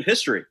time in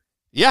history.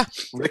 Yeah.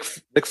 Ric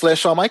Flair,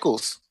 Shawn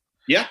Michaels.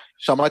 Yeah.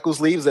 Shawn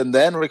Michaels leaves, and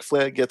then Ric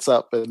Flair gets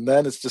up, and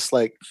then it's just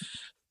like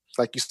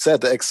you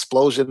said, the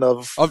explosion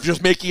of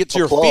just making it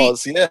to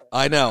applause. Your feet. Yeah.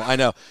 I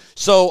know.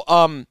 So,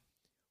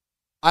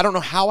 I don't know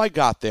how I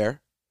got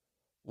there.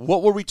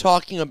 What were we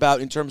talking about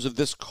in terms of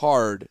this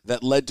card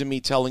that led to me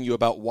telling you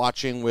about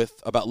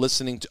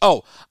listening to?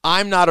 Oh,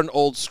 I'm not an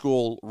old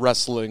school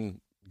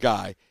wrestling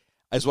guy,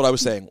 is what I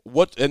was saying.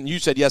 And you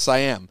said, yes, I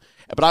am.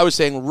 But I was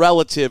saying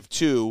relative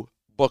to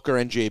Booker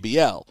and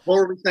JBL. What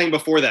were we saying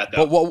before that,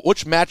 though? But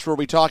which match were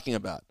we talking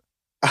about?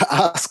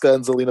 Asuka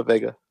and Zelina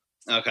Vega.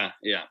 Okay,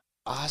 yeah.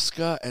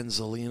 Asuka and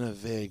Zelina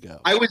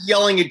Vega. I was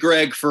yelling at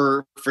Greg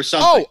for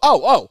something.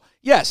 Oh,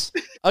 yes.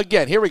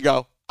 Again, here we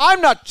go.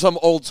 I'm not some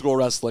old school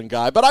wrestling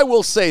guy, but I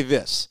will say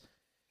this.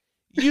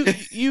 You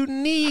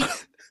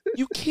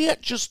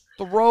can't just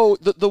throw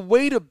the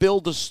way to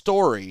build a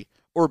story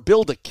or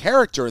build a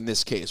character in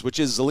this case, which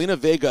is Zelina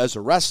Vega as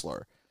a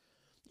wrestler.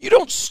 You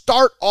don't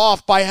start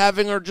off by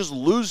having her just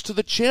lose to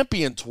the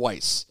champion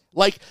twice.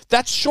 Like,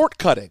 that's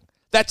shortcutting.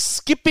 That's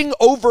skipping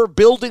over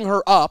building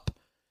her up.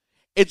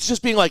 It's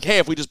just being like, hey,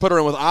 if we just put her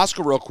in with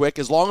Asuka real quick,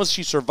 as long as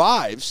she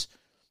survives,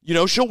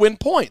 she'll win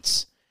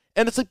points.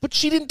 And it's like, but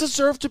she didn't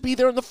deserve to be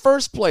there in the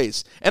first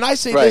place. And I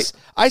say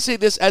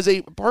this as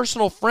a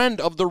personal friend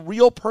of the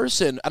real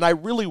person, and I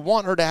really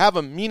want her to have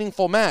a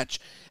meaningful match,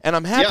 and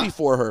I'm happy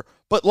for her.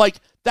 But,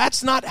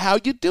 that's not how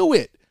you do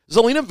it.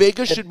 Zelina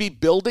Vega should be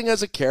building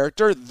as a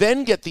character,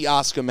 then get the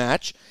Asuka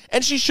match,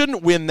 and she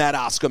shouldn't win that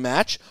Asuka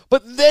match,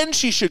 but then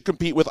she should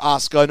compete with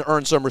Asuka and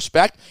earn some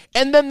respect,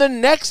 and then the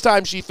next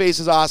time she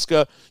faces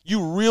Asuka,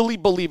 you really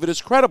believe it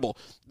is credible.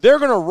 They're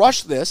going to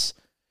rush this,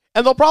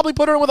 and they'll probably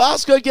put her in with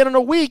Asuka again in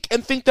a week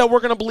and think that we're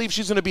going to believe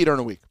she's going to beat her in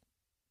a week.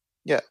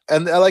 Yeah,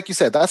 and like you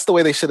said, that's the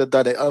way they should have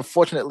done it.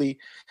 Unfortunately,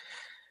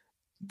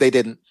 they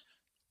didn't.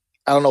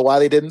 I don't know why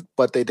they didn't,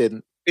 but they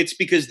didn't. It's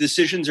because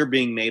decisions are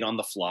being made on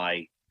the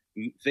fly.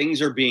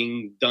 Things are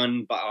being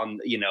done on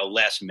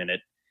last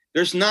minute.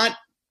 There's not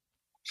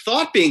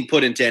thought being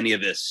put into any of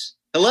this.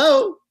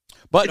 Hello,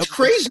 but it's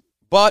crazy.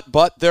 But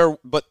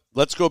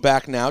let's go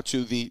back now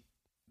to the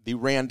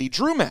Randy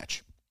Drew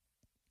match,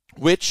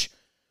 which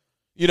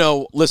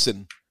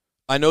listen.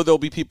 I know there'll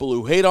be people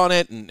who hate on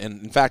it, and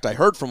in fact, I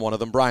heard from one of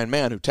them, Brian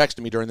Mann, who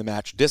texted me during the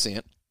match, dissing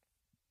it.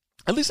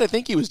 At least I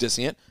think he was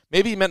dissing it.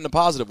 Maybe he meant in a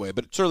positive way,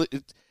 but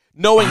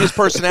knowing his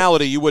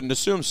personality, you wouldn't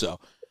assume so.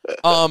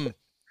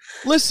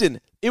 Listen,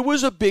 it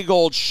was a big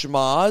old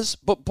schmoz,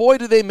 but boy,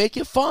 did they make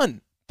it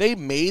fun. They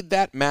made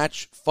that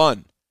match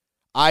fun.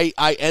 I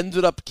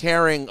ended up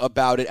caring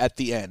about it at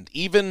the end.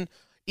 Even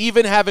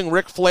having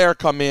Ric Flair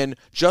come in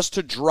just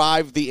to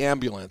drive the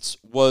ambulance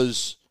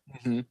was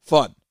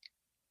fun.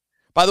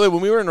 By the way,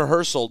 when we were in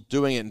rehearsal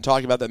doing it and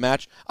talking about that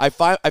match, I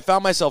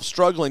found myself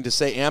struggling to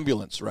say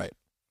ambulance right.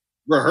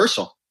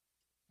 Rehearsal?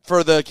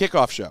 For the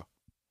kickoff show.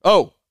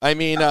 Oh, I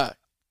mean,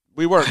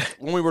 we weren't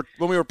when we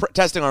were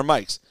testing our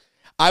mics.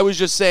 I was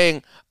just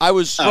saying I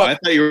was. I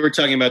thought you were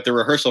talking about the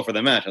rehearsal for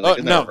the match. I was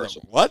like, no,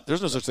 rehearsal? What?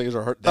 There's no such thing as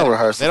rehearsal. No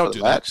rehearsal. They don't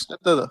do that.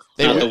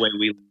 Not the way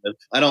we live.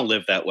 I don't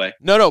live that way.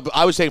 No. But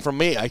I was saying for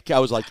me, I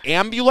was like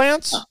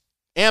ambulance,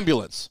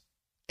 ambulance,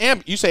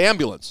 you say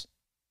ambulance.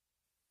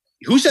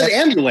 Who says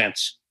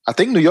ambulance? I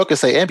think New Yorkers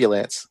say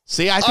ambulance.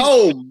 See, I think.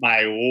 Oh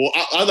my!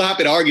 I'm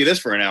happy to argue this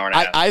for an hour and a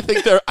half. I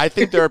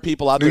think there are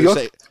people out there New York,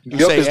 who say New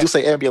Yorkers do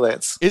say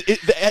ambulance.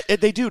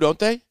 They do, don't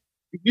they?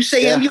 You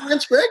say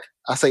ambulance, Greg?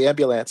 I say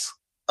ambulance.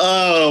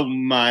 Oh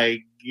my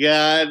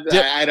God!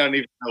 I don't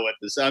even know what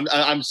this.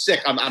 I'm sick.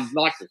 I'm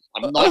nauseous.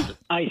 I'm nauseous.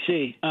 I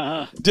see.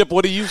 Dip,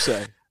 what do you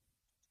say?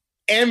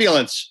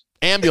 Ambulance.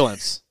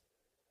 Ambulance.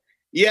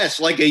 Yes,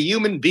 like a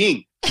human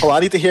being. Oh,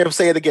 I need to hear him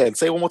say it again.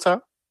 Say it one more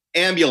time.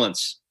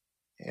 Ambulance.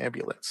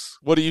 Ambulance.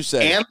 What do you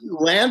say?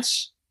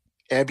 Ambulance.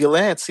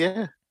 Ambulance.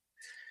 Yeah.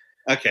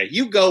 Okay,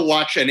 you go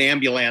watch an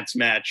ambulance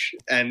match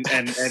and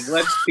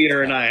let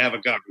Peter and I have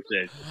a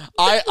conversation.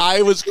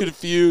 I was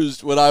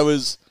confused when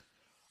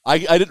I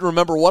didn't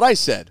remember what I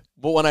said,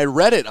 but when I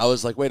read it, I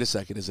was like, wait a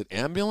second, is it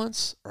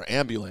ambulance or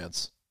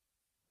ambulance?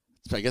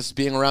 So I guess it's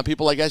being around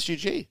people like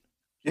SGG.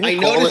 I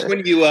noticed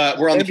when you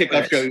were on the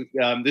kickoff show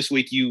this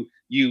week, you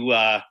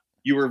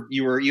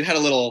had a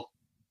little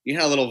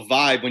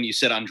vibe when you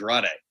said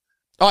Andrade.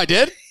 Oh, I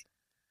did?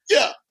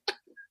 Yeah.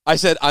 I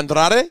said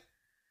Andrade?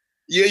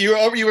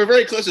 You were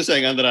very close to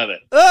saying Andrade.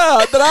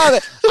 Oh,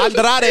 Andrade.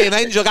 Andrade and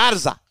Angel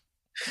Garza.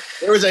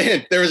 There was a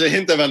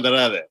hint of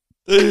Andrade.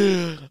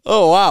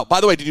 Oh, wow.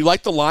 By the way, did you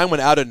like the line when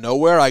out of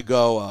nowhere I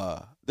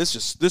go, this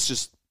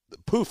just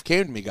poof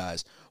came to me,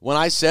 guys. When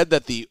I said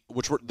that the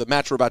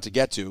match we're about to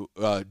get to,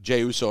 Jey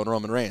Uso and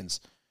Roman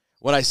Reigns,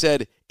 when I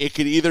said it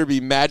could either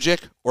be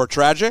magic or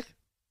tragic,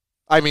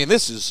 I mean,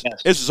 this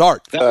is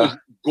art. That was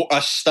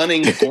a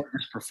stunning,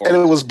 gorgeous performance.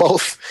 And it was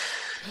both.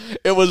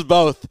 It was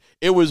both.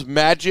 It was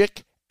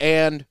magic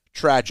and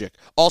tragic.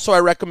 Also, I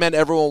recommend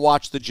everyone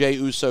watch the Jey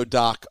Uso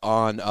doc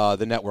on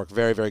the network.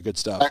 Very, very good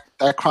stuff.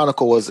 That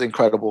chronicle was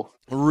incredible.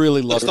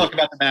 Really loved it. Let's talk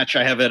about the match.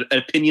 I have an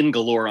opinion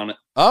galore on it.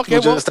 Okay,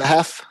 just a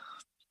half.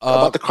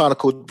 About the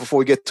chronicle before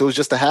we get to it,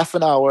 just a half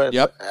an hour.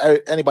 Yep.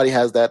 Anybody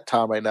has that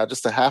time right now.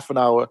 Just a half an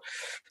hour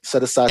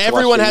set aside.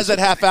 Everyone has that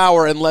half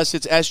hour unless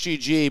it's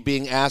SGG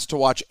being asked to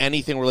watch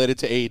anything related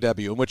to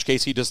AEW, in which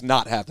case he does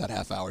not have that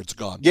half hour. It's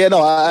gone. Yeah,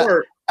 no, I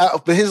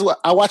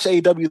watched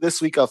AEW this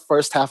week.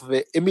 First half of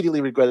it, immediately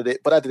regretted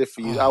it, but I did it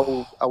for you. I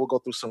will go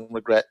through some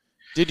regret.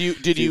 Did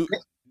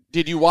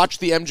you watch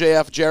the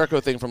MJF Jericho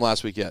thing from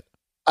last week yet?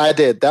 I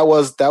did. That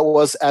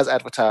was as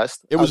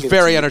advertised. It was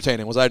very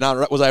entertaining. Was I not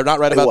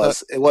right about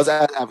that? It was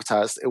as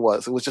advertised. It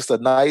was just a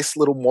nice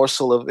little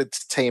morsel of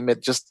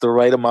entertainment, just the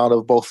right amount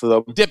of both of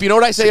them. Dip, you know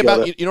what I say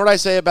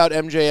about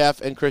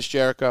MJF and Chris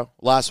Jericho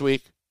last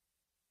week?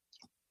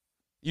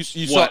 You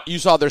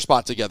saw their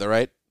spot together,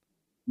 right?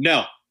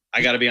 No,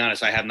 I got to be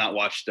honest. I have not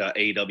watched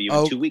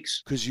AEW in 2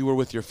 weeks because you were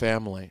with your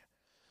family.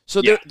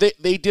 So yeah.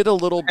 they did a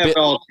little bit.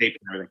 All tape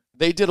and everything.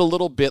 They did a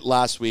little bit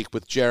last week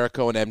with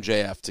Jericho and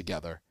MJF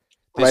together.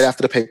 Right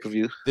after the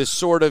pay-per-view. This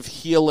sort of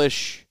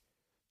heelish,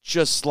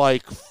 just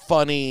like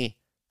funny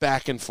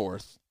back and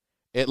forth.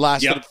 It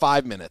lasted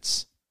 5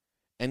 minutes.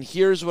 And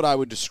here's what I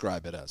would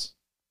describe it as.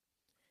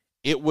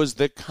 It was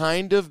the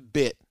kind of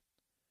bit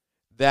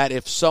that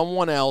if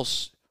someone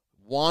else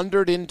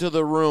wandered into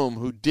the room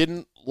who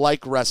didn't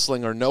like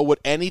wrestling or know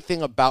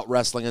anything about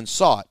wrestling and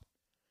saw it,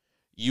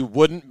 you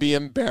wouldn't be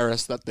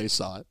embarrassed that they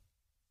saw it.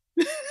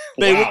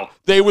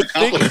 They would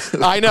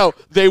think, I know,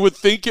 they would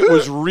think it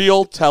was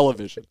real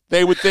television.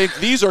 They would think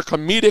these are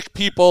comedic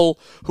people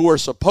who are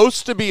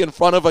supposed to be in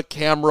front of a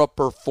camera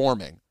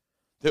performing.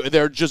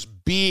 They're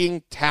just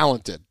being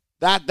talented.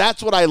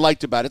 That's what I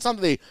liked about it. It's not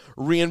that they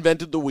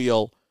reinvented the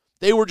wheel.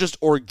 They were just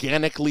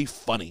organically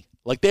funny.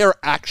 Like, they are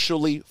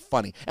actually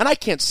funny. And I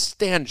can't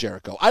stand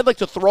Jericho. I'd like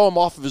to throw him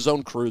off of his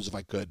own cruise if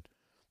I could.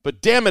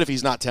 But damn it if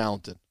he's not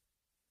talented.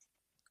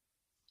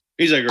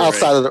 He's like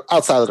outside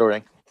of the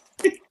ring.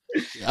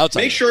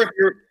 Make sure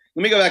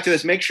let me go back to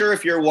this. Make sure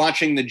if you're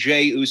watching the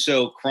Jey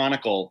Uso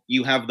Chronicle,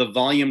 you have the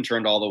volume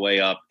turned all the way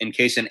up in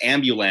case an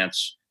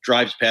ambulance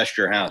drives past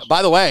your house.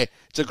 By the way,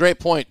 it's a great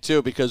point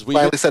too because we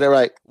finally said it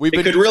right.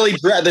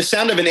 The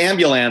sound of an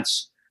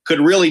ambulance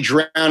could really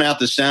drown out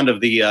the sound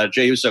of the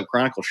Jey Uso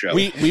Chronicle show.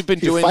 We've been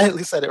doing.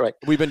 Finally said it right.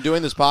 We've been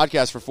doing this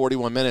podcast for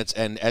 41 minutes,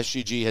 and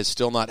SGG has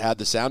still not had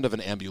the sound of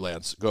an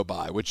ambulance go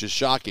by, which is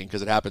shocking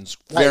because it happens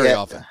very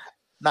often.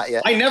 Not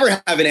yet. I never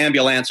have an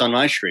ambulance on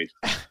my street.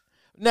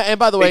 No, and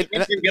by the way,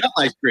 get up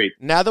my street.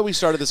 Now that we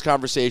started this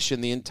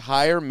conversation, the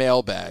entire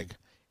mailbag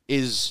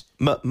is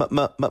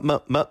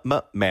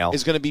mail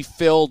is going to be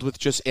filled with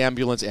just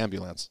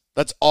ambulance.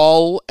 That's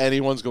all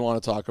anyone's going to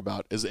want to talk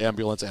about is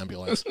ambulance.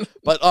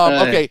 But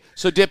okay,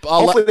 so Dip,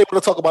 hopefully they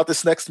want to talk about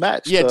this next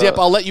match. Yeah, Dip,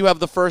 I'll let you have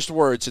the first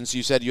word since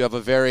you said you have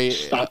a very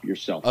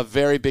a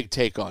very big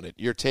take on it.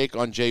 Your take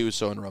on Jey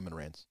Uso and Roman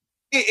Reigns.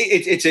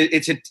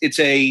 It's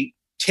a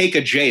take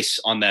a Jace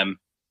on them,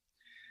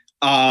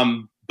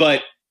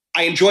 but.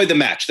 I enjoyed the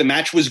match. The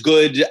match was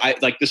good. I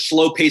like the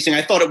slow pacing.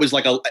 I thought it was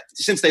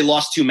since they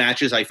lost 2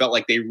 matches, I felt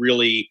like they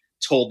really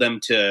told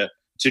them to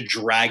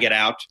drag it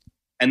out,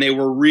 and they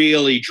were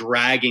really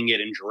dragging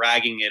it. And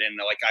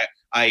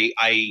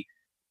like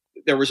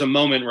there was a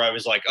moment where I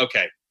was like,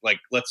 okay, like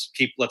let's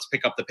pick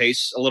up the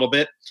pace a little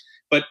bit.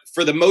 But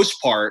for the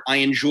most part, I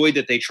enjoyed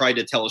that they tried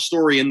to tell a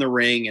story in the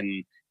ring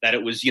and that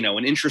it was,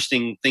 an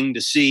interesting thing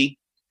to see.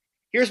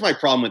 Here's my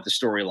problem with the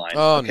storyline.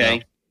 Oh, okay.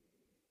 No.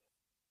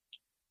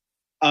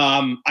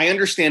 I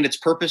understand its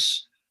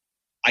purpose.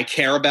 I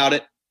care about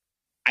it.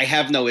 I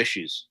have no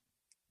issues.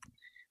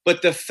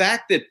 But the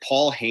fact that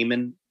Paul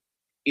Heyman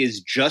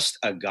is just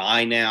a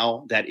guy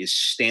now that is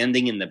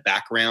standing in the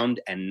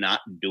background and not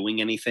doing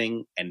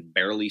anything and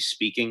barely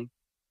speaking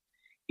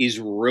is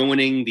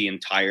ruining the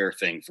entire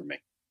thing for me.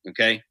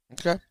 Okay?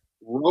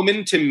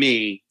 Roman, to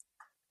me,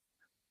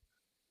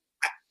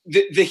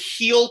 the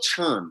heel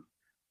turn,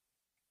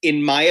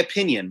 in my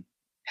opinion,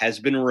 has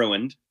been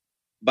ruined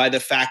by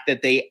the fact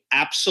that they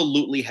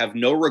absolutely have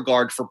no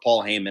regard for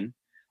Paul Heyman.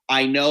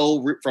 I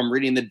know from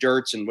reading the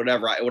dirts and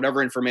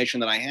whatever information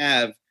that I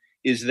have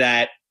is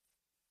that,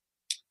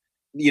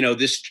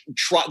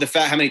 the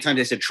fact how many times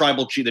they said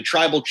tribal chief, the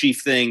tribal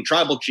chief thing,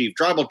 tribal chief.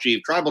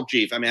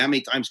 I mean, how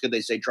many times could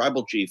they say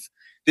tribal chief?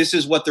 This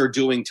is what they're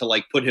doing to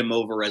like put him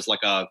over as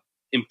like a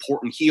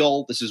important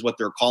heel. This is what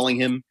they're calling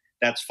him.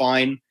 That's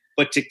fine.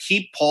 But to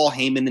keep Paul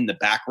Heyman in the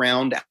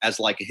background as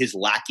like his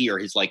lackey or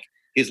his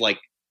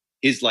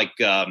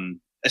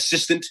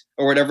assistant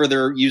or whatever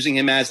they're using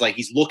him as, like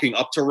he's looking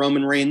up to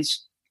Roman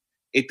Reigns.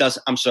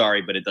 I'm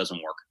sorry, but it doesn't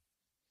work.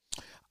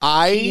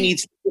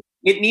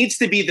 It needs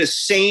to be the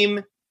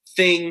same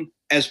thing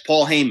as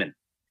Paul Heyman.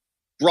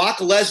 Brock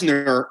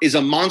Lesnar is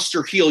a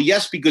monster heel,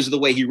 yes, because of the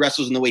way he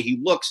wrestles and the way he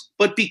looks,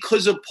 but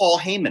because of Paul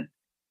Heyman.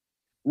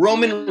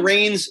 Roman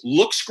Reigns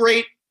looks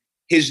great.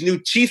 His new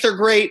teeth are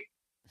great.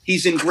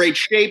 He's in great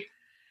shape.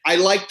 I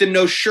like the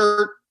no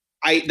shirt.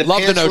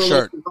 Love the no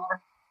shirt.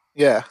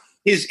 Yeah.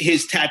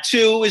 His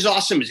tattoo is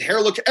awesome. His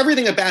hair looks,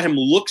 everything about him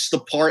looks the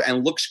part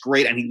and looks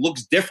great, and he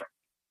looks different.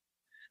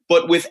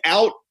 But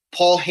without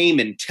Paul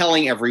Heyman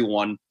telling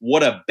everyone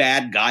what a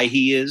bad guy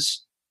he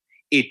is,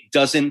 it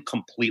doesn't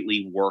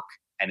completely work,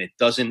 and it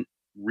doesn't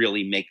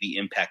really make the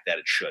impact that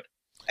it should.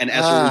 And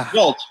as a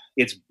result,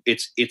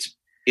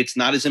 it's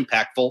not as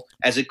impactful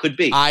as it could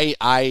be.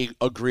 I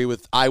agree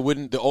with I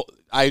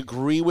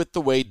agree with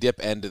the way Dip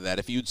ended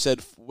that.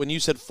 When you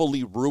said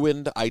fully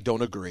ruined, I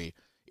don't agree.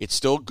 It's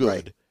still good.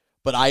 Right.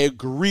 But I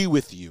agree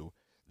with you.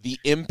 The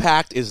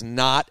impact is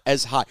not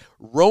as high.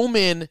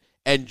 Roman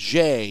and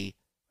Jey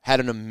had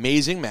an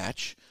amazing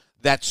match.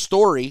 That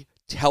story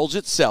tells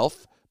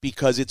itself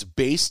because it's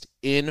based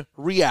in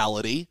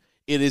reality.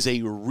 It is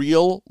a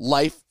real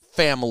life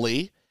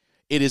family.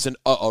 It is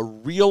a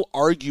real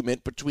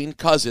argument between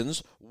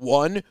cousins,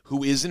 one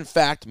who is in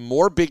fact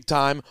more big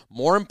time,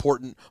 more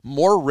important,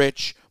 more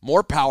rich,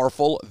 more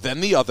powerful than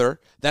the other.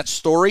 That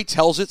story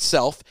tells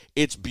itself.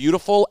 It's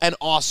beautiful and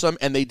awesome,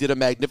 and they did a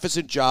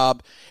magnificent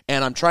job.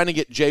 And I'm trying to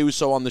get Jey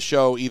Uso on the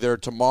show either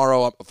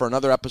tomorrow for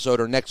another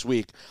episode or next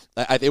week.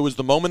 It was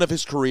the moment of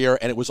his career,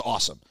 and it was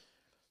awesome.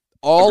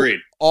 Agreed.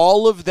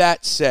 All of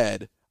that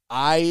said,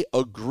 I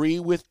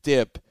agree with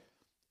Dip.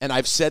 And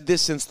I've said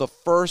this since the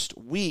first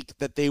week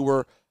that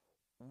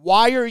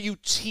why are you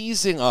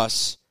teasing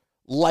us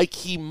like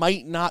he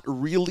might not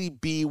really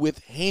be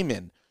with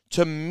Heyman?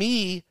 To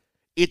me,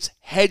 it's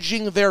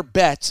hedging their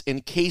bets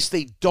in case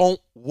they don't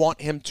want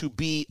him to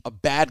be a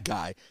bad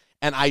guy.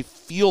 And I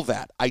feel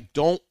that. I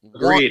don't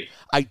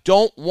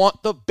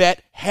want the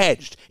bet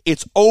hedged.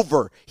 It's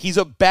over. He's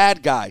a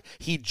bad guy.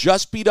 He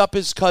just beat up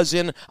his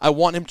cousin. I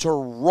want him to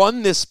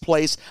run this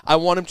place. I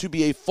want him to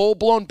be a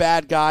full-blown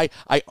bad guy.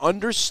 I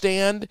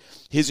understand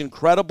his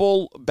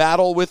incredible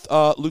battle with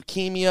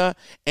leukemia,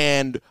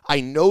 and I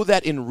know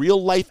that in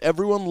real life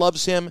everyone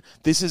loves him.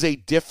 This is a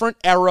different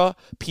era.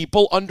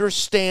 People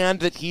understand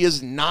that he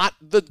is not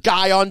the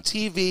guy on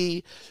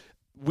TV.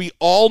 We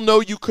all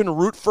know you can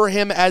root for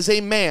him as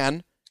a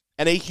man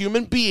and a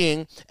human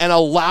being and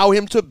allow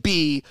him to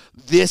be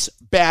this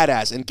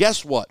badass. And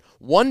guess what?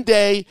 One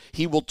day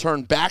he will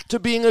turn back to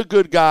being a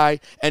good guy,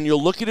 and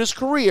you'll look at his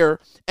career,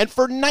 and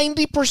for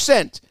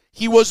 90%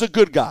 he was a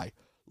good guy.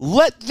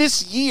 Let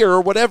this year,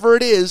 whatever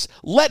it is,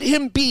 let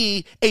him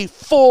be a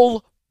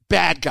full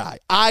bad guy.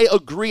 I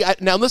agree.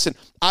 Now, listen,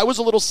 I was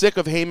a little sick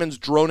of Heyman's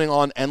droning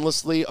on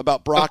endlessly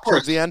about Brock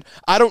towards the end.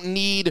 I don't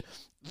need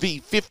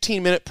the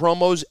 15-minute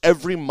promos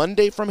every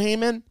Monday from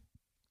Heyman,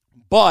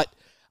 but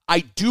I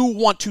do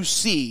want to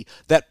see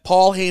that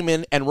Paul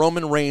Heyman and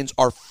Roman Reigns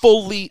are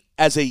fully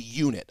as a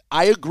unit.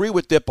 I agree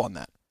with Dip on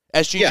that.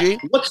 SGG? Yeah.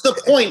 What's the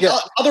point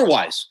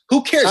otherwise?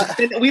 Who cares?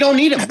 We don't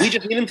need him. We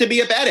just need him to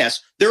be a badass.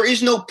 There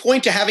is no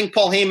point to having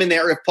Paul Heyman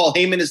there if Paul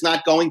Heyman is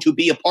not going to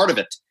be a part of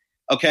it.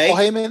 Okay?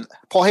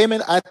 Paul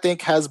Heyman, I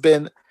think,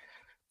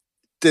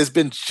 there's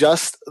been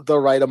just the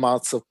right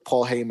amounts of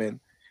Paul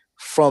Heyman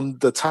from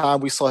the time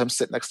we saw him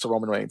sit next to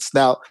Roman Reigns.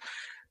 Now,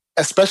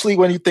 especially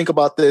when you think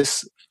about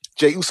this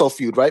Jey Uso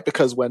feud, right?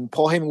 Because when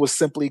Paul Heyman was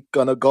simply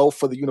going to go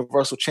for the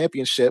Universal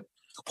Championship,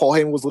 Paul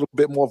Heyman was a little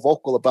bit more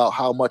vocal about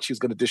how much he was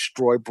going to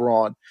destroy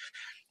Braun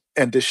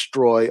and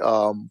destroy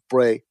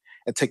Bray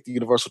and take the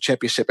Universal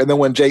Championship. And then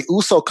when Jey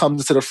Uso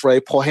comes into the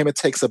fray, Paul Heyman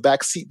takes a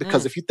back seat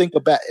because if you think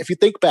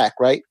back,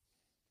 right?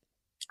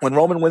 When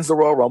Roman wins the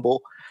Royal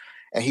Rumble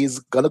and he's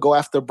going to go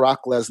after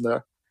Brock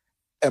Lesnar,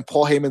 and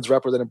Paul Heyman's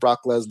representing Brock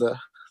Lesnar,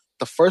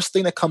 the first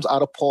thing that comes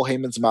out of Paul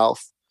Heyman's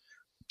mouth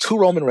to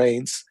Roman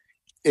Reigns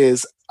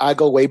is, I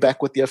go way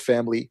back with your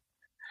family.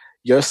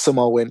 You're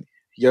Samoan.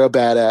 You're a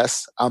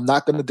badass. I'm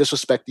not going to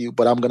disrespect you,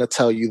 but I'm going to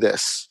tell you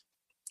this.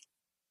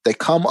 They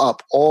come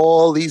up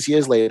all these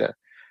years later.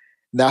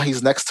 Now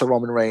he's next to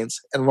Roman Reigns,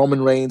 and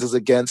Roman Reigns is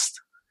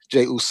against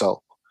Jey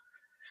Uso.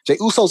 Jey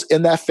Uso's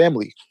in that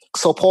family.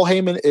 So Paul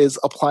Heyman is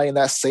applying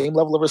that same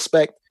level of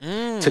respect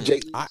to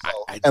Jey Uso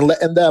and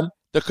letting them.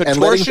 The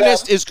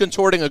contortionist is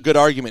contorting a good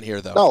argument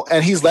here, though. No,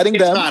 and he's letting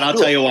them. Not, I'll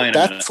tell you why.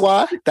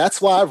 That's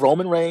why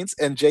Roman Reigns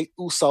and Jey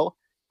Uso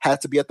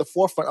had to be at the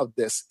forefront of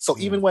this. So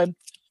even when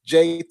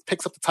Jey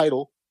picks up the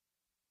title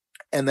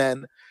and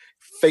then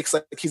fakes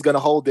like he's going to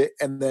hold it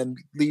and then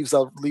leaves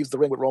the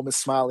ring with Roman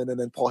smiling, and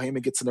then Paul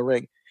Heyman gets in the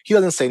ring, he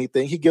doesn't say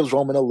anything. He gives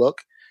Roman a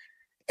look,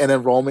 and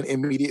then Roman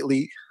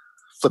immediately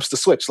flips the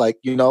switch. Like,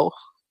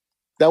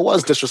 that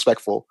was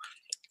disrespectful.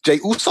 Jey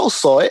Uso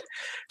saw it.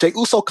 Jey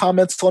Uso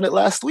comments on it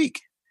last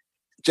week.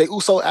 Jey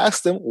Uso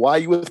asked him, why are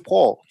you with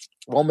Paul?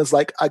 Roman's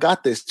like, I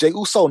got this. Jey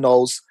Uso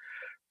knows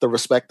the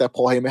respect that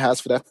Paul Heyman has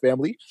for that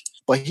family,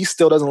 but he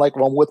still doesn't like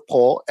Roman with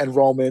Paul, and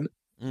Roman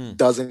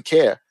doesn't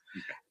care.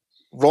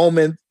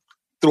 Roman,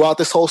 throughout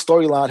this whole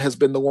storyline, has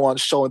been the one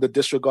showing the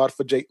disregard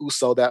for Jey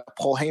Uso that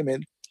Paul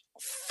Heyman,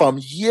 from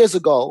years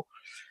ago,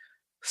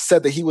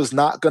 said that he was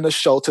not going to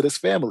show to this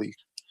family.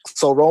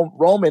 So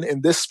Roman,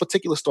 in this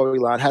particular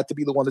storyline, had to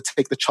be the one to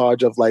take the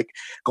charge of like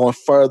going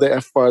further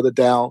and further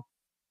down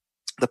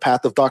the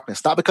path of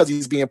darkness. Not because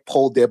he's being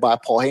pulled there by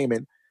Paul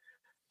Heyman,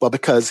 but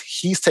because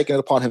he's taken it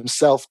upon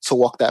himself to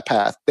walk that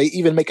path. They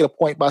even make it a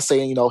point by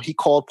saying, he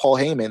called Paul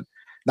Heyman,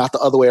 not the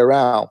other way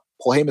around.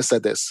 Paul Heyman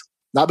said this.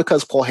 Not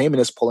because Paul Heyman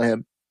is pulling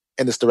him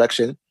in this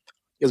direction,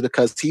 is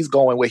because he's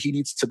going where he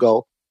needs to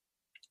go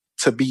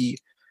to be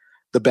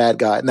the bad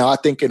guy. Now, I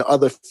think in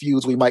other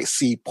feuds, we might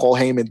see Paul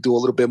Heyman do a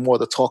little bit more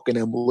of the talking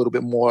and a little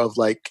bit more of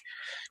like,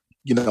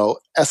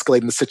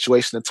 escalating the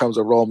situation in terms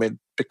of Roman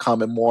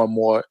becoming more and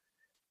more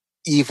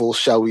evil,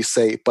 shall we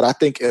say. But I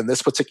think in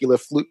this particular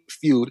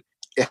feud,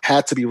 it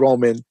had to be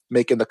Roman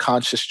making the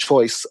conscious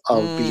choice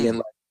of being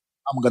like,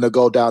 I'm going to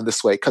go down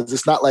this way. Because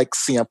it's not like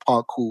CM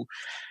Punk, who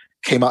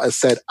came out and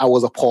said, I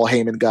was a Paul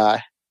Heyman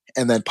guy,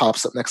 and then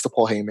pops up next to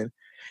Paul Heyman.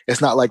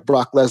 It's not like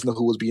Brock Lesnar,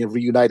 who was being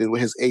reunited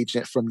with his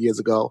agent from years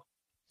ago.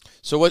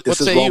 So what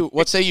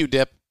say you,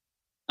 Dip?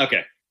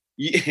 Okay.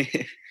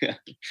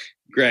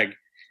 Greg,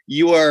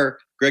 you are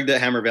Greg the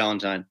Hammer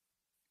Valentine.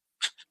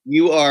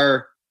 You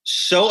are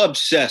so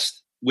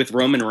obsessed with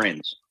Roman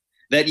Reigns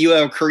that you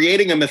are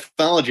creating a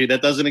mythology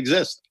that doesn't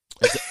exist.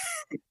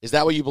 Is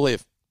that what you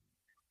believe?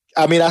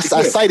 I mean, I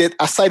cited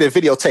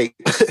videotape.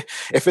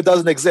 If it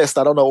doesn't exist,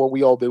 I don't know what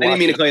we all been watching. I didn't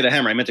mean to call you the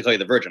Hammer. I meant to call you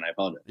the Virgin. I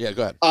apologize. Yeah,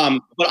 go ahead.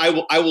 But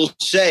I will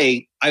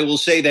say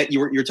that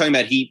you're talking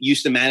about he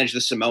used to manage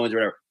the Samoans or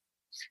whatever.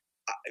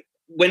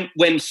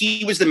 When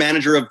he was the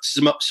manager of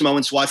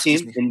Samoan SWAT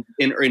team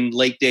in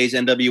late days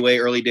NWA,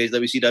 early days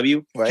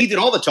WCW, right. He did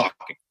all the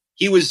talking.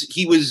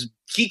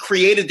 He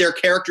created their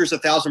characters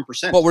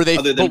 1,000%. But were they?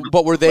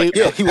 But were they?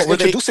 Yeah, he was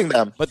introducing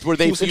them. But were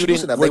they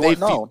feuding?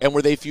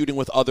 Were they feuding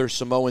with other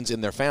Samoans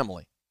in their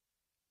family?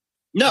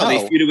 No, they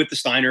feuded with the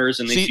Steiners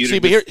and they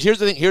feuded. But here's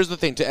the thing. Here's the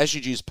thing. To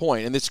SGG's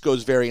point, and this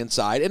goes very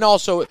inside. And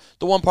also,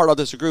 the one part I'll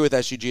disagree with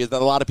SGG is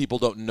that a lot of people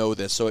don't know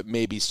this, so it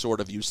may be sort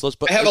of useless.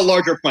 But I have a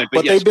larger point.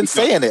 But yes, they've been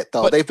saying it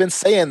though. They've been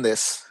saying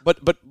this.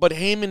 But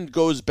Heyman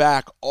goes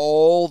back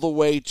all the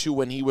way to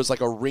when he was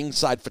like a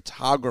ringside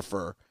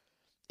photographer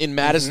in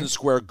Madison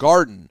Square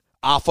Garden,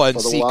 Alpha and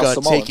Sika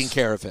taking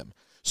care of him.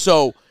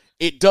 So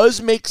it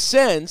does make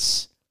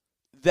sense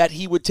that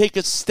he would take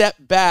a step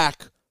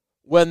back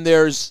when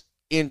there's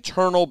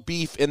internal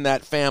beef in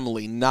that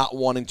family, not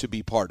wanting to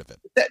be part of it.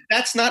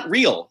 That's not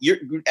real.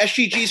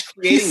 SGG's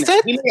creating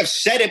that. He may have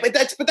said it, but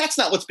that's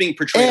not what's being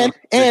portrayed.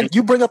 And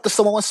you bring up the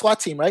Samoan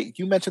SWAT team, right?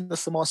 You mentioned the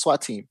Samoan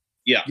SWAT team.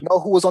 Yeah. You know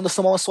who was on the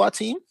Samoan SWAT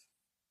team?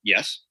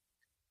 Yes.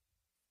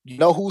 You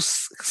know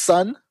whose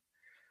son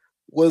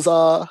was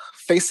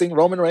facing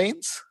Roman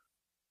Reigns?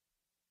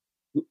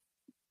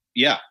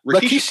 Yeah.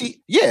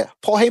 Rikishi. Yeah.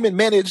 Paul Heyman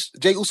managed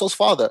Jey Uso's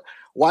father.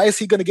 Why is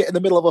he going to get in the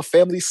middle of a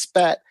family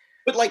spat?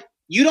 But like,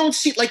 you don't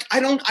see, like,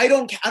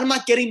 I'm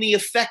not getting the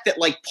effect that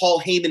like Paul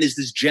Heyman is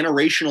this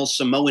generational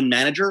Samoan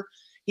manager.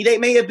 They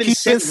may have been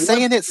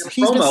saying it.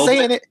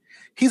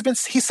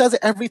 He says it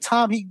every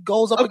time he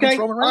goes up against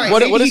Roman Reigns.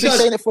 Right. What is he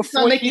saying it for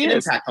 4 years? Making an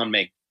impact on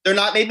me. They're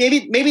not.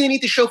 Maybe they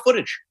need to show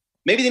footage.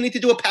 Maybe they need to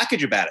do a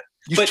package about it.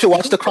 You should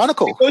watch the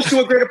Chronicle. It goes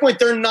to a greater point.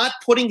 They're not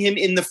putting him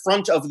in the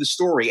front of the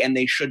story, and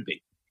they should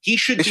be. He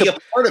should be a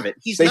part of it.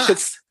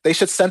 They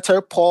should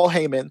center Paul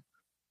Heyman,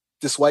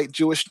 this white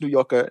Jewish New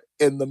Yorker,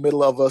 in the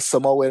middle of a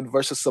Samoan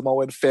versus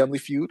Samoan family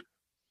feud.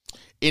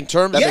 In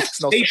terms,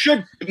 they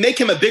should make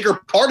him a bigger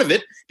part of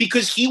it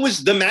because he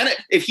was the man.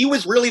 If he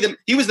was really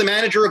he was the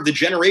manager of the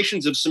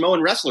generations of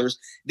Samoan wrestlers.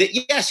 That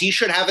yes, he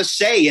should have a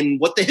say in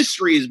what the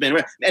history has been.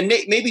 And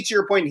maybe to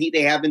your point,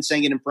 they have been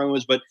saying it in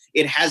promos, but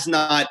it has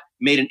not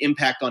made an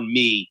impact on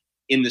me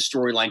in the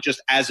storyline.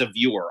 Just as a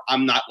viewer,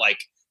 I'm not like,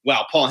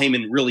 wow, Paul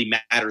Heyman really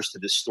matters to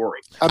this story.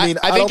 I mean,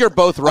 I think you're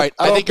both right.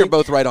 I think you're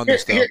both right on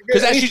this, though.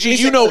 Because SGG,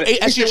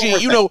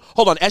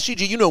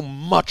 you know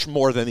much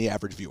more than the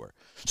average viewer.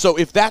 So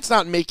if that's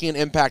not making an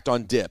impact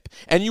on Dip,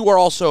 and you are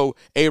also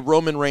a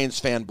Roman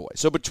Reigns fanboy,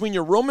 so between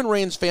your Roman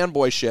Reigns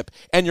fanboyship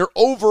and your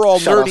overall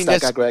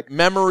nerdiness,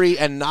 memory,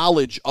 and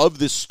knowledge of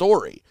this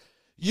story,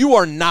 you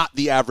are not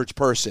the average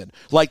person.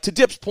 Like, to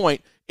Dip's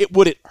point,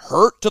 would it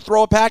hurt to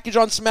throw a package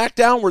on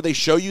SmackDown where they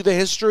show you the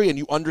history and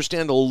you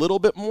understand a little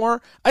bit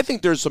more? I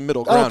think there's some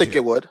middle ground. I don't think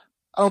it would.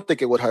 I don't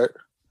think it would hurt.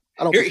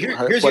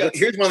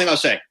 Here's one thing I'll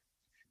say,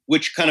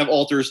 which kind of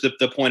alters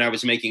the point I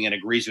was making and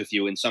agrees with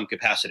you in some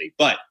capacity.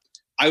 But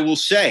I will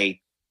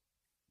say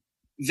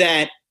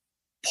that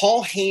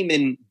Paul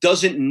Heyman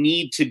doesn't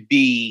need to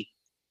be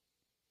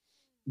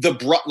the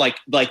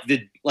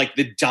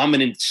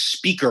dominant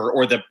speaker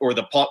or the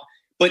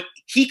but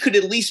he could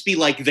at least be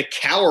like the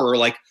cower,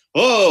 like,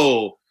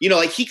 oh,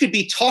 like he could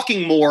be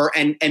talking more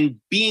and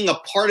being a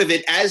part of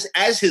it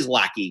as his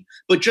lackey,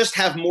 but just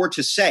have more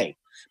to say.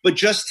 But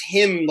just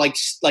him like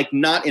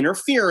not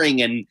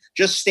interfering and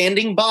just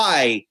standing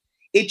by.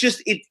 It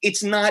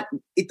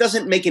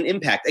doesn't make an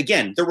impact.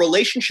 Again, the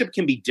relationship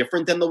can be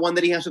different than the one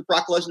that he has with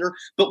Brock Lesnar,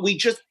 but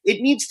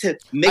it needs to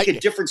make a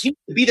difference. He needs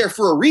to be there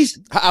for a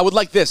reason. I would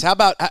like this. How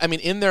about,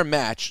 in their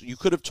match, you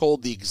could have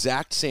told the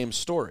exact same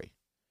story,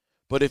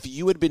 but if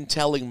you had been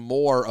telling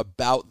more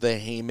about the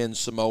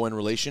Heyman-Samoan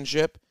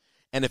relationship,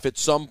 and if at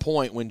some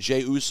point when Jey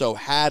Uso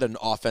had an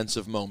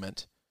offensive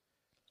moment,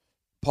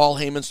 Paul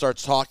Heyman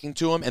starts talking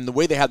to him, and the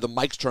way they had the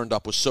mics turned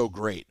up was so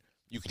great.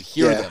 You could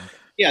hear them.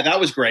 Yeah, that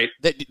was great.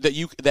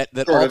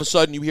 That all of a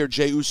sudden you hear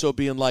Jey Uso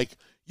being like,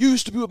 "You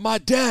used to be with my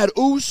dad,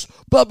 Us,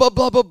 blah blah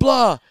blah blah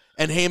blah,"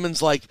 and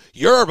Heyman's like,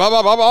 "You're blah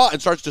blah blah blah," and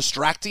starts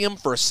distracting him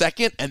for a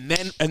second, and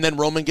then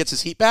Roman gets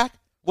his heat back.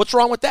 What's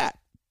wrong with that?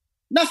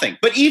 Nothing.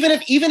 But even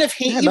if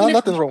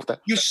nothing's wrong with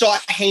that. You saw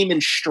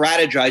Heyman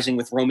strategizing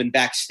with Roman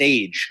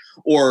backstage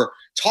or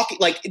talking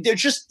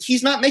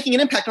he's not making an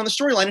impact on the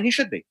storyline, and he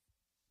should be.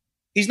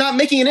 He's not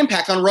making an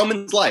impact on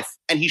Roman's life,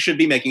 and he should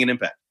be making an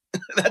impact.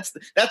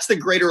 That's the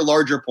greater,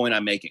 larger point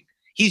I'm making.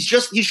 He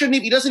doesn't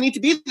need to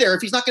be there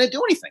if he's not going to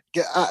do anything.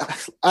 Yeah,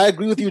 I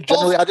agree with you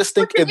generally. I just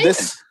think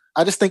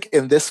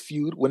in this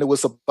feud, when it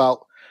was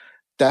about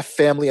that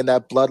family and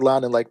that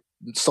bloodline and like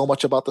so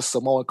much about the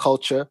Samoan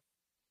culture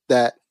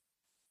that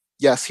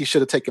yes, he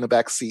should have taken a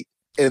back seat.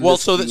 So we'll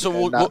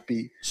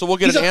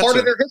get he's an a answer. part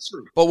of their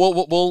history. But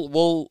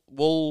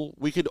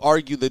we could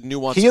argue the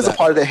nuance. He is a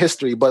part of their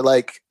history, but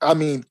like, I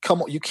mean,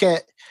 come on, you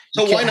can't.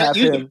 So why not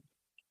use him?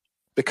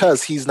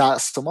 Because he's not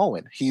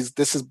Samoan.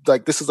 This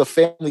is a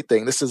family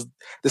thing. This is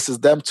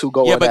them two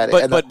going at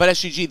it. But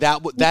SGG,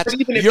 that's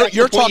even if you're that's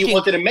the point talking. you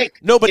wanted to make.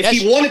 No, but if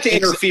he wanted to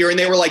interfere and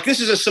they were like, "This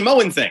is a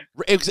Samoan thing."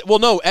 Well,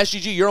 no,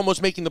 SGG, you're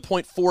almost making the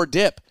point for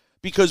Dip,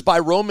 because by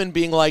Roman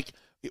being like,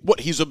 what,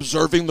 he's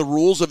observing the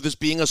rules of this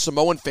being a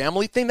Samoan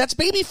family thing. That's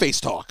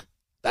babyface talk.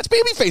 That's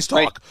babyface talk.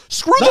 Right.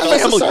 Screw the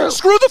family.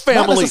 Screw the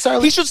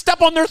family. He should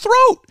step on their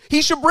throat.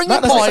 He should bring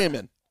in Paul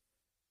Heyman.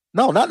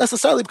 No, not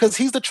necessarily, because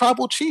he's the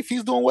tribal chief.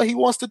 He's doing what he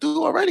wants to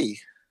do already.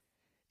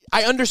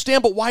 I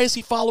understand, but why is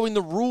he following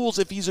the rules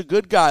if he's a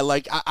good guy?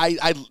 Like,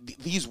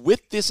 he's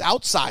with this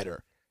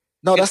outsider.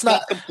 No, that's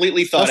not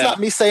completely thought out. That's not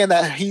me saying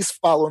that he's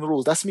following the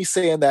rules. That's me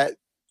saying that,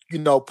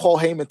 Paul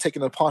Heyman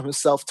taking it upon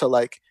himself to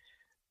like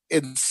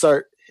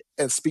insert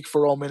and speak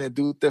for Roman and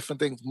do different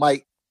things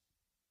might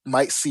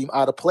seem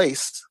out of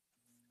place.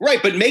 Right,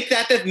 but make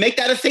that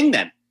a thing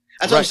then.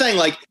 That's what I'm saying.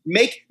 Like,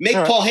 make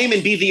Paul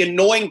Heyman be the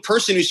annoying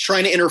person who's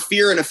trying to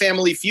interfere in a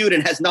family feud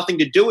and has nothing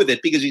to do with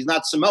it because he's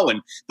not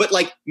Samoan. But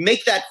like,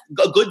 make that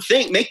a good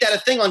thing. Make that a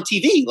thing on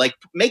TV. Like,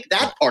 make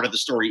that part of the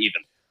story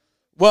even.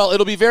 Well,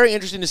 it'll be very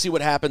interesting to see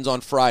what happens on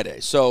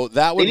Friday. So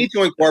that would they need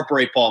to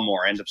incorporate Paul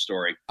more. End of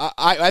story.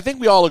 I think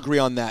we all agree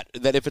on that.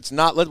 That if it's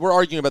not, we're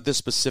arguing about this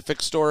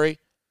specific story.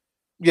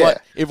 Yeah.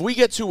 But if we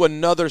get to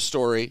another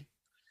story,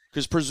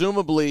 because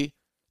presumably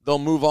they'll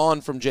move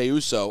on from Jey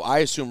Uso, I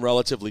assume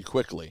relatively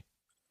quickly.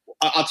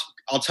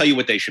 I'll tell you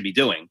what they should be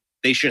doing.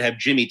 They should have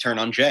Jimmy turn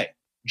on Jey.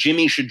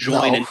 Jimmy should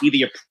join and be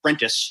the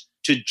apprentice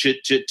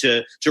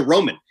to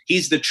Roman.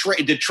 He's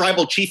the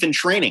tribal chief in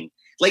training.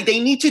 Like, they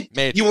need to.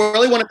 You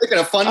really want to make it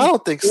a fun? I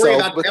don't think story so.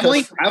 About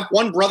family? Have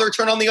one brother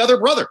turn on the other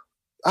brother.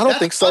 I don't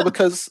think so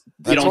because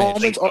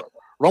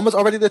Roman's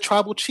already the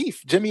tribal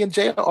chief. Jimmy and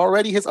Jey are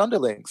already his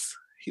underlings.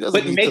 He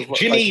doesn't need make to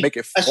Jimmy make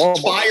it formal.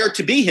 Aspire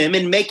to be him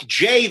and make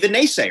Jey the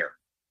naysayer.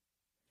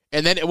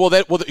 And then,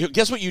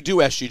 guess what you do,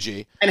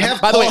 SGG? And have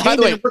Paul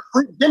Heyman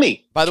recruit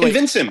Jimmy.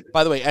 Convince him.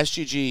 By the way,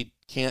 SGG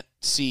can't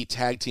see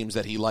tag teams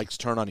that he likes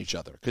turn on each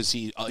other because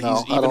I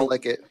don't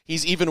like it.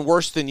 He's even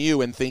worse than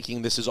you in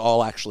thinking this is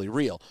all actually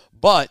real.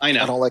 But I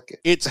know I don't like it.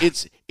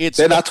 It's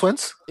they're not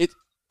twins.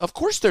 Of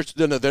course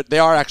they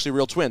are actually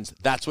real twins.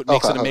 That's what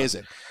makes it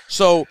amazing.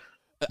 So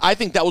I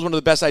think that was one of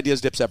the best ideas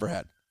Dip's ever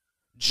had.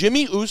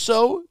 Jimmy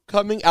Uso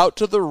coming out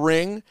to the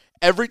ring.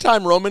 Every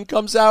time Roman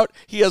comes out,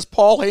 he has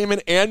Paul Heyman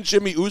and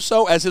Jimmy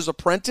Uso as his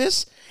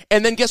apprentice.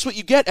 And then guess what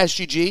you get,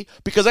 SGG?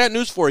 Because I got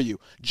news for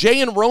you.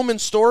 Jey and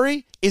Roman's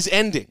story is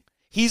ending.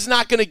 He's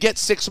not going to get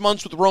 6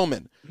 months with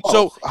Roman.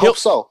 I hope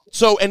so.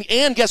 So,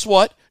 and guess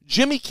what?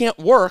 Jimmy can't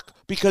work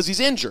because he's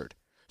injured.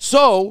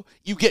 So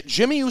you get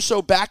Jimmy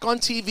Uso back on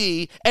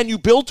TV, and you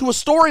build to a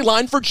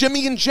storyline for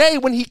Jimmy and Jey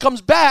when he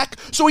comes back,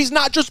 so he's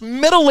not just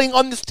middling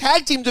on this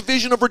tag team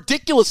division of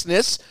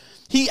ridiculousness.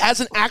 He has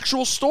an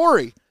actual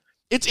story.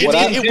 It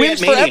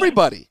wins for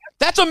everybody.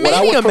 That's a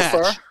Mania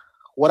match.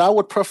 What I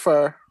would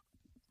prefer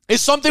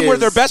is something where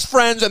they're best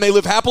friends and they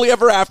live happily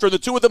ever after. The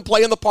two of them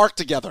play in the park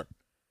together.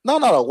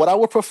 No. What I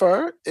would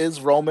prefer is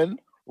Roman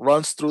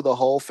runs through the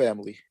whole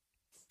family.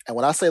 And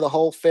when I say the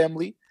whole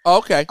family,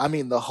 okay, I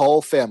mean the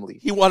whole family.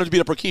 He wanted to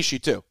beat up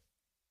Rikishi too.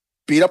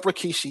 Beat up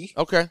Rikishi.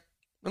 Okay.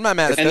 I'm not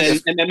mad at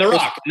this. And then The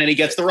Rock. And then he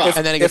gets The Rock.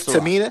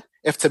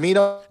 If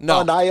Tamina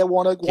and Nia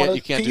want a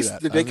piece,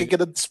 they can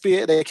get a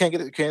spear. They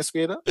can't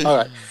spear them. All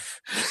right.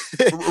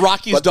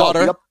 Rocky's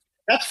daughter.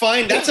 That's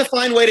fine. That's a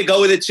fine way to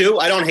go with it too.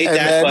 I don't hate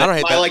that.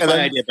 I like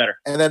my idea better.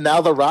 And then now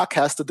The Rock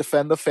has to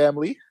defend the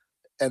family,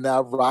 and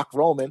now Rock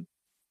Roman,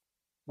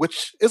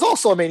 which is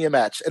also a Mania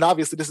match. And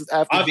obviously, this is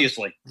after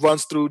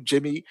runs through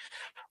Jimmy,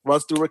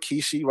 runs through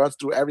Rikishi, runs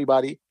through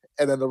everybody,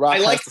 and then The Rock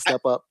has to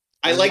step up.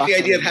 I like the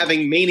idea of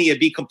having Mania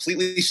be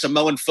completely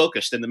Samoan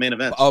focused in the main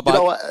event. You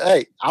know what?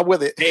 Hey, I'm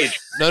with it.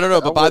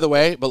 No. But by the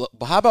way, but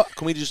how about,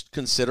 can we just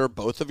consider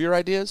both of your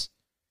ideas?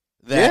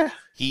 That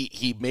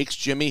he makes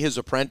Jimmy his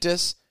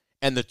apprentice,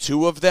 and the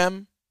two of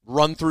them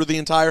run through the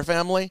entire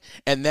family,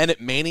 and then at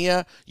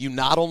Mania, you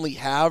not only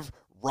have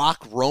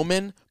Rock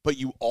Roman, but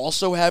you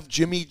also have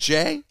Jimmy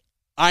Jey?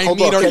 Are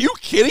you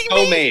kidding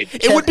me?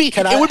 It would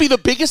be the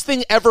biggest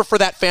thing ever for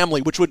that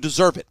family, which would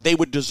deserve it. They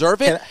would deserve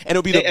it, and it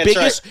would be the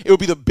biggest. Right. It would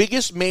be the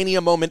biggest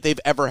Mania moment they've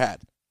ever had.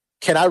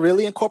 Can I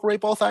really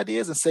incorporate both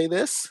ideas and say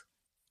this?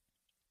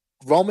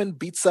 Roman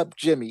beats up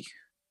Jimmy.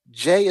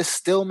 Jey is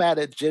still mad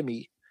at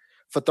Jimmy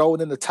for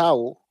throwing in the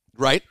towel.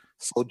 Right.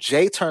 So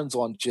Jey turns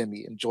on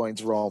Jimmy and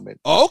joins Roman.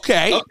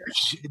 Okay.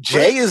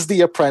 Jey is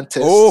the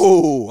apprentice.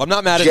 Oh, I'm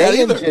not mad at that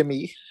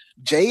either.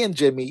 Jey and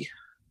Jimmy,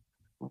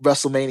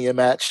 WrestleMania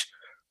match.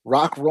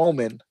 Rock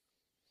Roman,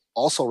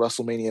 also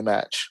WrestleMania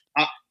match.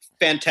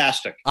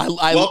 Fantastic.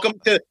 Welcome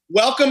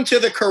to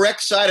the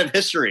correct side of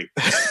history.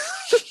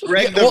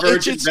 Greg the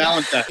Virgin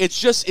Valentine. It's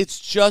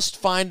just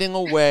finding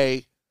a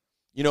way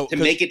You know, to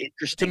make it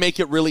interesting. To make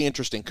it really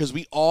interesting, because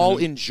we all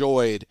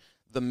enjoyed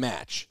the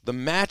match. The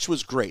match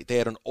was great. They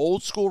had an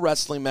old school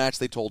wrestling match.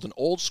 They told an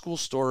old school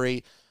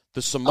story.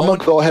 I'm going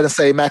to go ahead and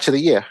say match of the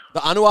year. The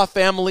Anua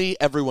family,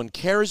 everyone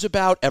cares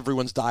about.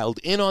 Everyone's dialed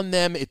in on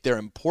them. They're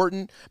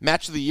important.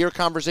 Match of the year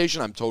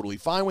conversation, I'm totally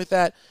fine with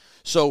that.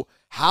 So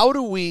how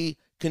do we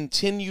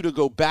continue to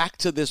go back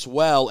to this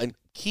well and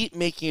keep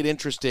making it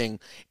interesting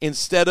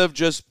instead of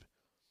just,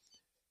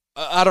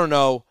 I don't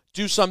know,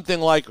 do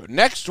something like,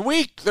 next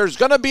week there's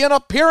going to be an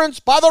appearance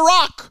by The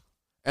Rock.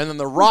 And then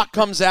The Rock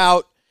comes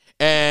out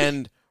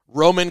and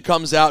Roman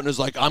comes out and is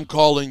like, I'm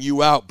calling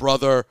you out,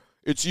 brother.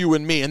 It's you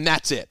and me, and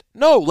that's it.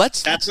 No,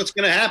 that's what's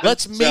going to happen.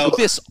 Let's make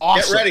this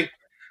awesome. Get ready.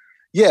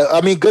 Yeah,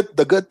 I mean,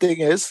 the good thing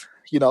is,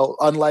 you know,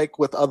 unlike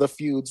with other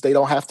feuds, they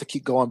don't have to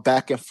keep going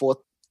back and forth,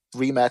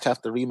 rematch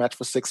after rematch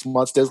for 6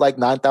 months. There's like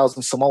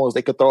 9,000 Samoans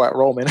they could throw at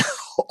Roman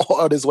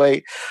on his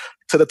way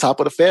to the top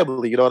of the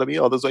family, you know what I mean?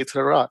 On his way to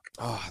The Rock.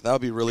 Oh, that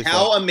would be really fun.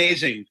 How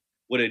amazing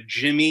would a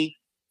Jimmy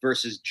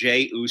versus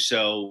Jey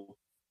Uso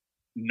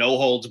no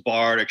holds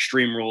barred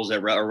Extreme Rules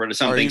or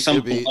something, some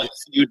blood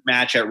feud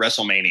match at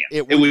WrestleMania?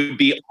 It would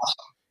be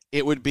awesome.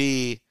 It would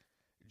be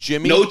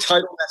Jimmy. No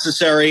title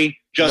necessary,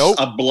 just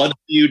a blood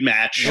feud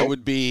match. It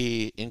would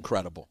be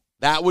incredible.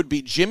 That would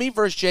be Jimmy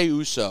versus Jey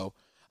Uso.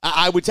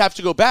 I would have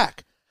to go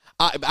back.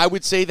 I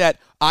would say that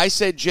I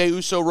said Jey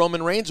Uso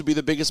Roman Reigns would be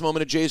the biggest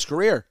moment of Jay's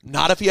career.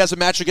 Not if he has a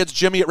match against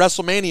Jimmy at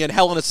WrestleMania and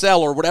Hell in a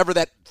Cell or whatever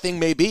that thing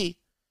may be.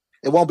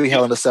 It won't be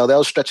Hell in a Cell.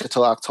 They'll stretch it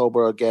till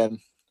October again.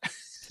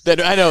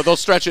 I know they'll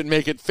stretch it and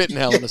make it fit in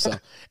Hell in a Cell.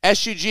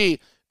 SGG,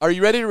 are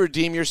you ready to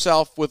redeem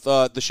yourself with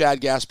the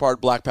Shad Gaspard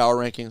Black Power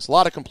rankings? A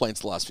lot of complaints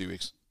the last few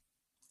weeks.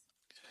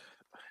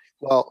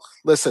 Well,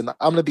 listen, I'm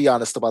going to be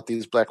honest about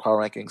these Black Power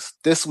rankings.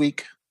 This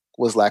week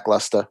was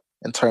lackluster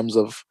in terms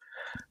of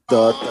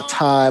the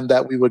time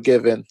that we were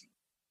given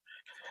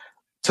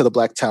to the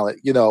black talent.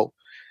 You know,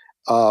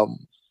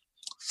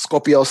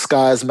 Scorpio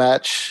Sky's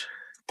match,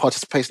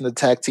 participation in the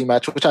tag team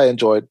match, which I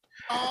enjoyed,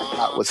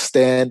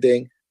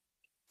 notwithstanding,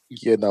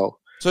 you know.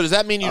 So does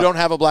that mean you don't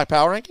have a Black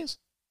Power rankings?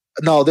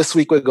 No, this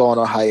week we're going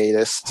on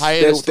hiatus.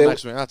 Hiatus the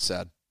next week. That's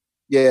sad.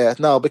 Yeah,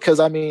 no, because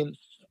I mean,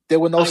 there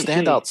were no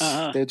standouts.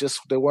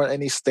 There weren't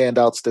any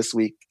standouts this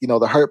week. You know,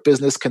 the Hurt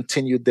Business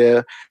continued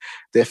their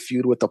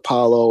feud with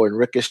Apollo and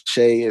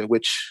Ricochet, in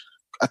which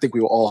I think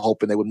we were all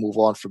hoping they would move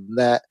on from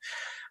that.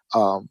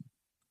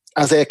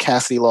 Isaiah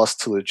Cassidy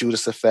lost to a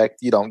Judas Effect.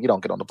 You don't get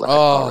on the Black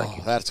Power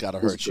ranking. That's got to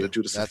hurt you.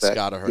 That's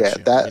got to hurt you.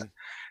 Yeah,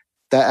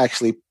 that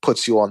actually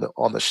puts you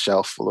on the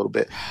shelf a little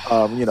bit.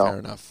 You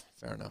know,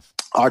 fair enough.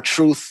 Our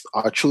Truth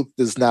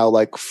is now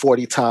like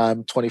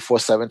 40-time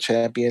 24/7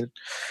 champion,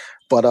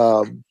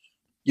 but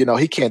you know,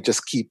 he can't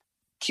just keep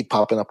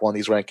popping up on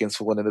these rankings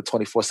for winning the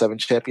 24/7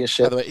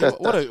 championship. By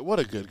the way, what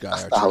a good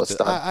guy our Truth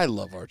is. I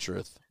love our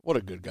Truth. What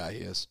a good guy he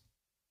is.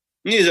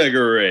 He's a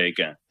great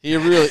guy. He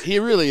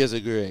really is a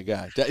great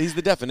guy. He's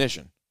the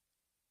definition,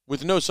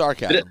 with no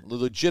sarcasm.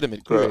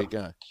 Legitimate great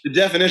guy. The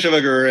definition of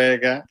a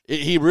great guy.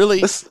 He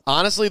really,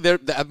 honestly,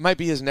 that might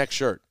be his next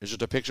shirt. It's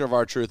just a picture of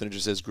our Truth, and it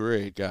just says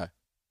 "great guy."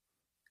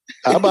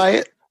 I buy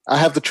it. I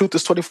have the Truth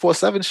is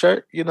 24/7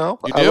 shirt. You know,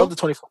 you do? I love the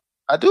 24.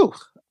 I do.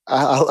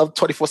 I love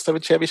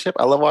 24/7 championship.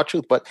 I love our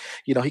Truth, but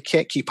you know, he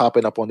can't keep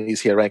popping up on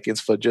these here rankings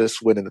for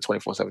just winning the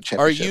 24/7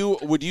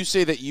 championship. Would you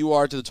say that you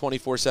are to the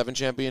 24/7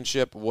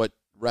 championship what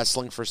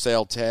Wrestling for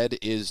Sale Ted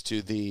is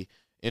to the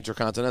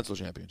Intercontinental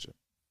Championship?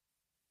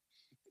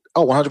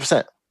 Oh,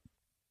 100%.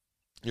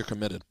 You're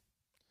committed.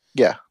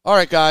 Yeah. All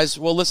right, guys.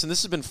 Well, listen,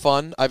 this has been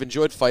fun. I've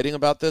enjoyed fighting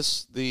about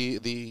this,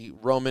 the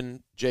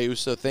Roman Jey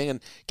Uso thing.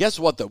 And guess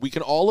what, though? We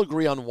can all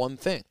agree on one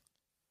thing.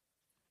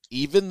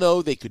 Even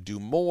though they could do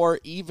more,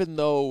 even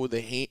though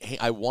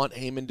I want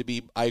Heyman to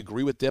be, I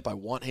agree with Dip, I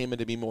want Heyman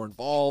to be more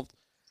involved.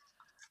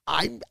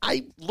 I'm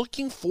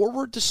looking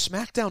forward to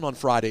SmackDown on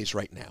Fridays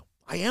right now.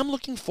 I am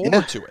looking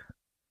forward to it.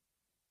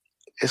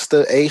 It's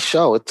the A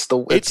show. It's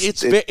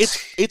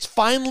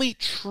finally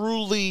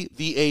truly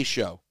the A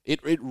show.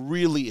 It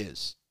really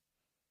is.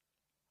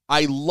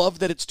 I love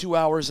that it's 2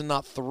 hours and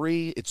not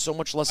 3. It's so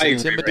much less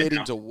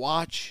intimidating to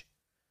watch.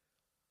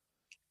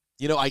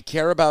 You know, I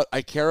care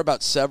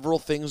about several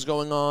things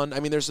going on. I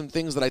mean, there's some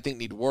things that I think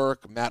need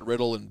work. Matt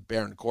Riddle and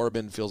Baron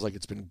Corbin feels like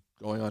it's been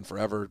going on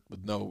forever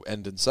with no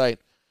end in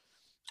sight.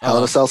 Hell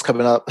in a Cell's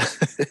coming up.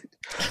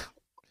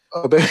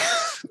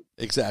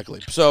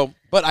 Exactly. So,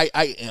 but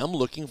I am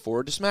looking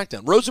forward to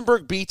SmackDown.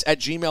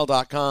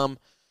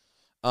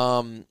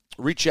 RosenbergBeats@gmail.com.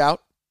 Reach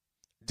out.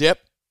 Dip.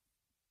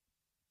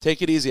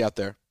 Take it easy out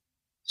there.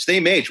 Stay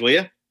mage, will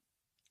you?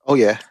 Oh,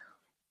 yeah.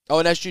 Oh,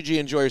 and SGG,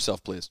 enjoy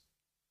yourself, please.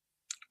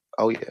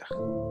 Oh, yeah.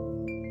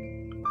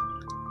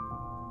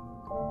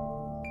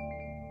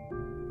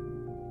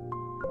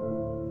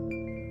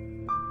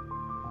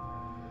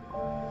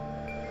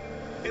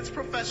 It's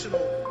professional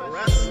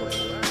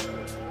wrestling.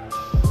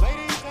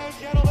 Ladies and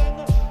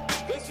gentlemen,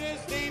 this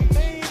is the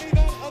main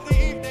event of the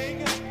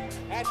evening.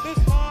 At this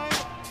time,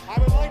 I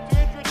would like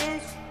to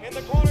introduce, in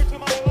the corner to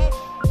my left,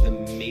 The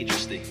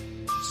Majesty.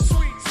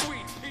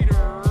 Sweet Peter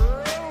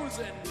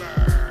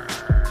Rosenberg.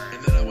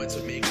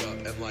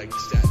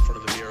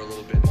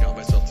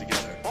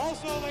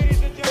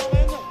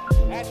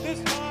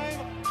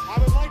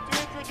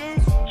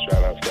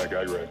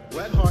 Greg.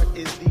 Bret Hart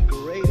is the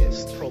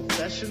greatest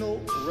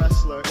professional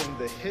wrestler in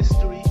the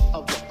history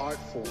of the art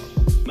form.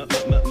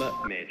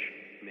 Mitch.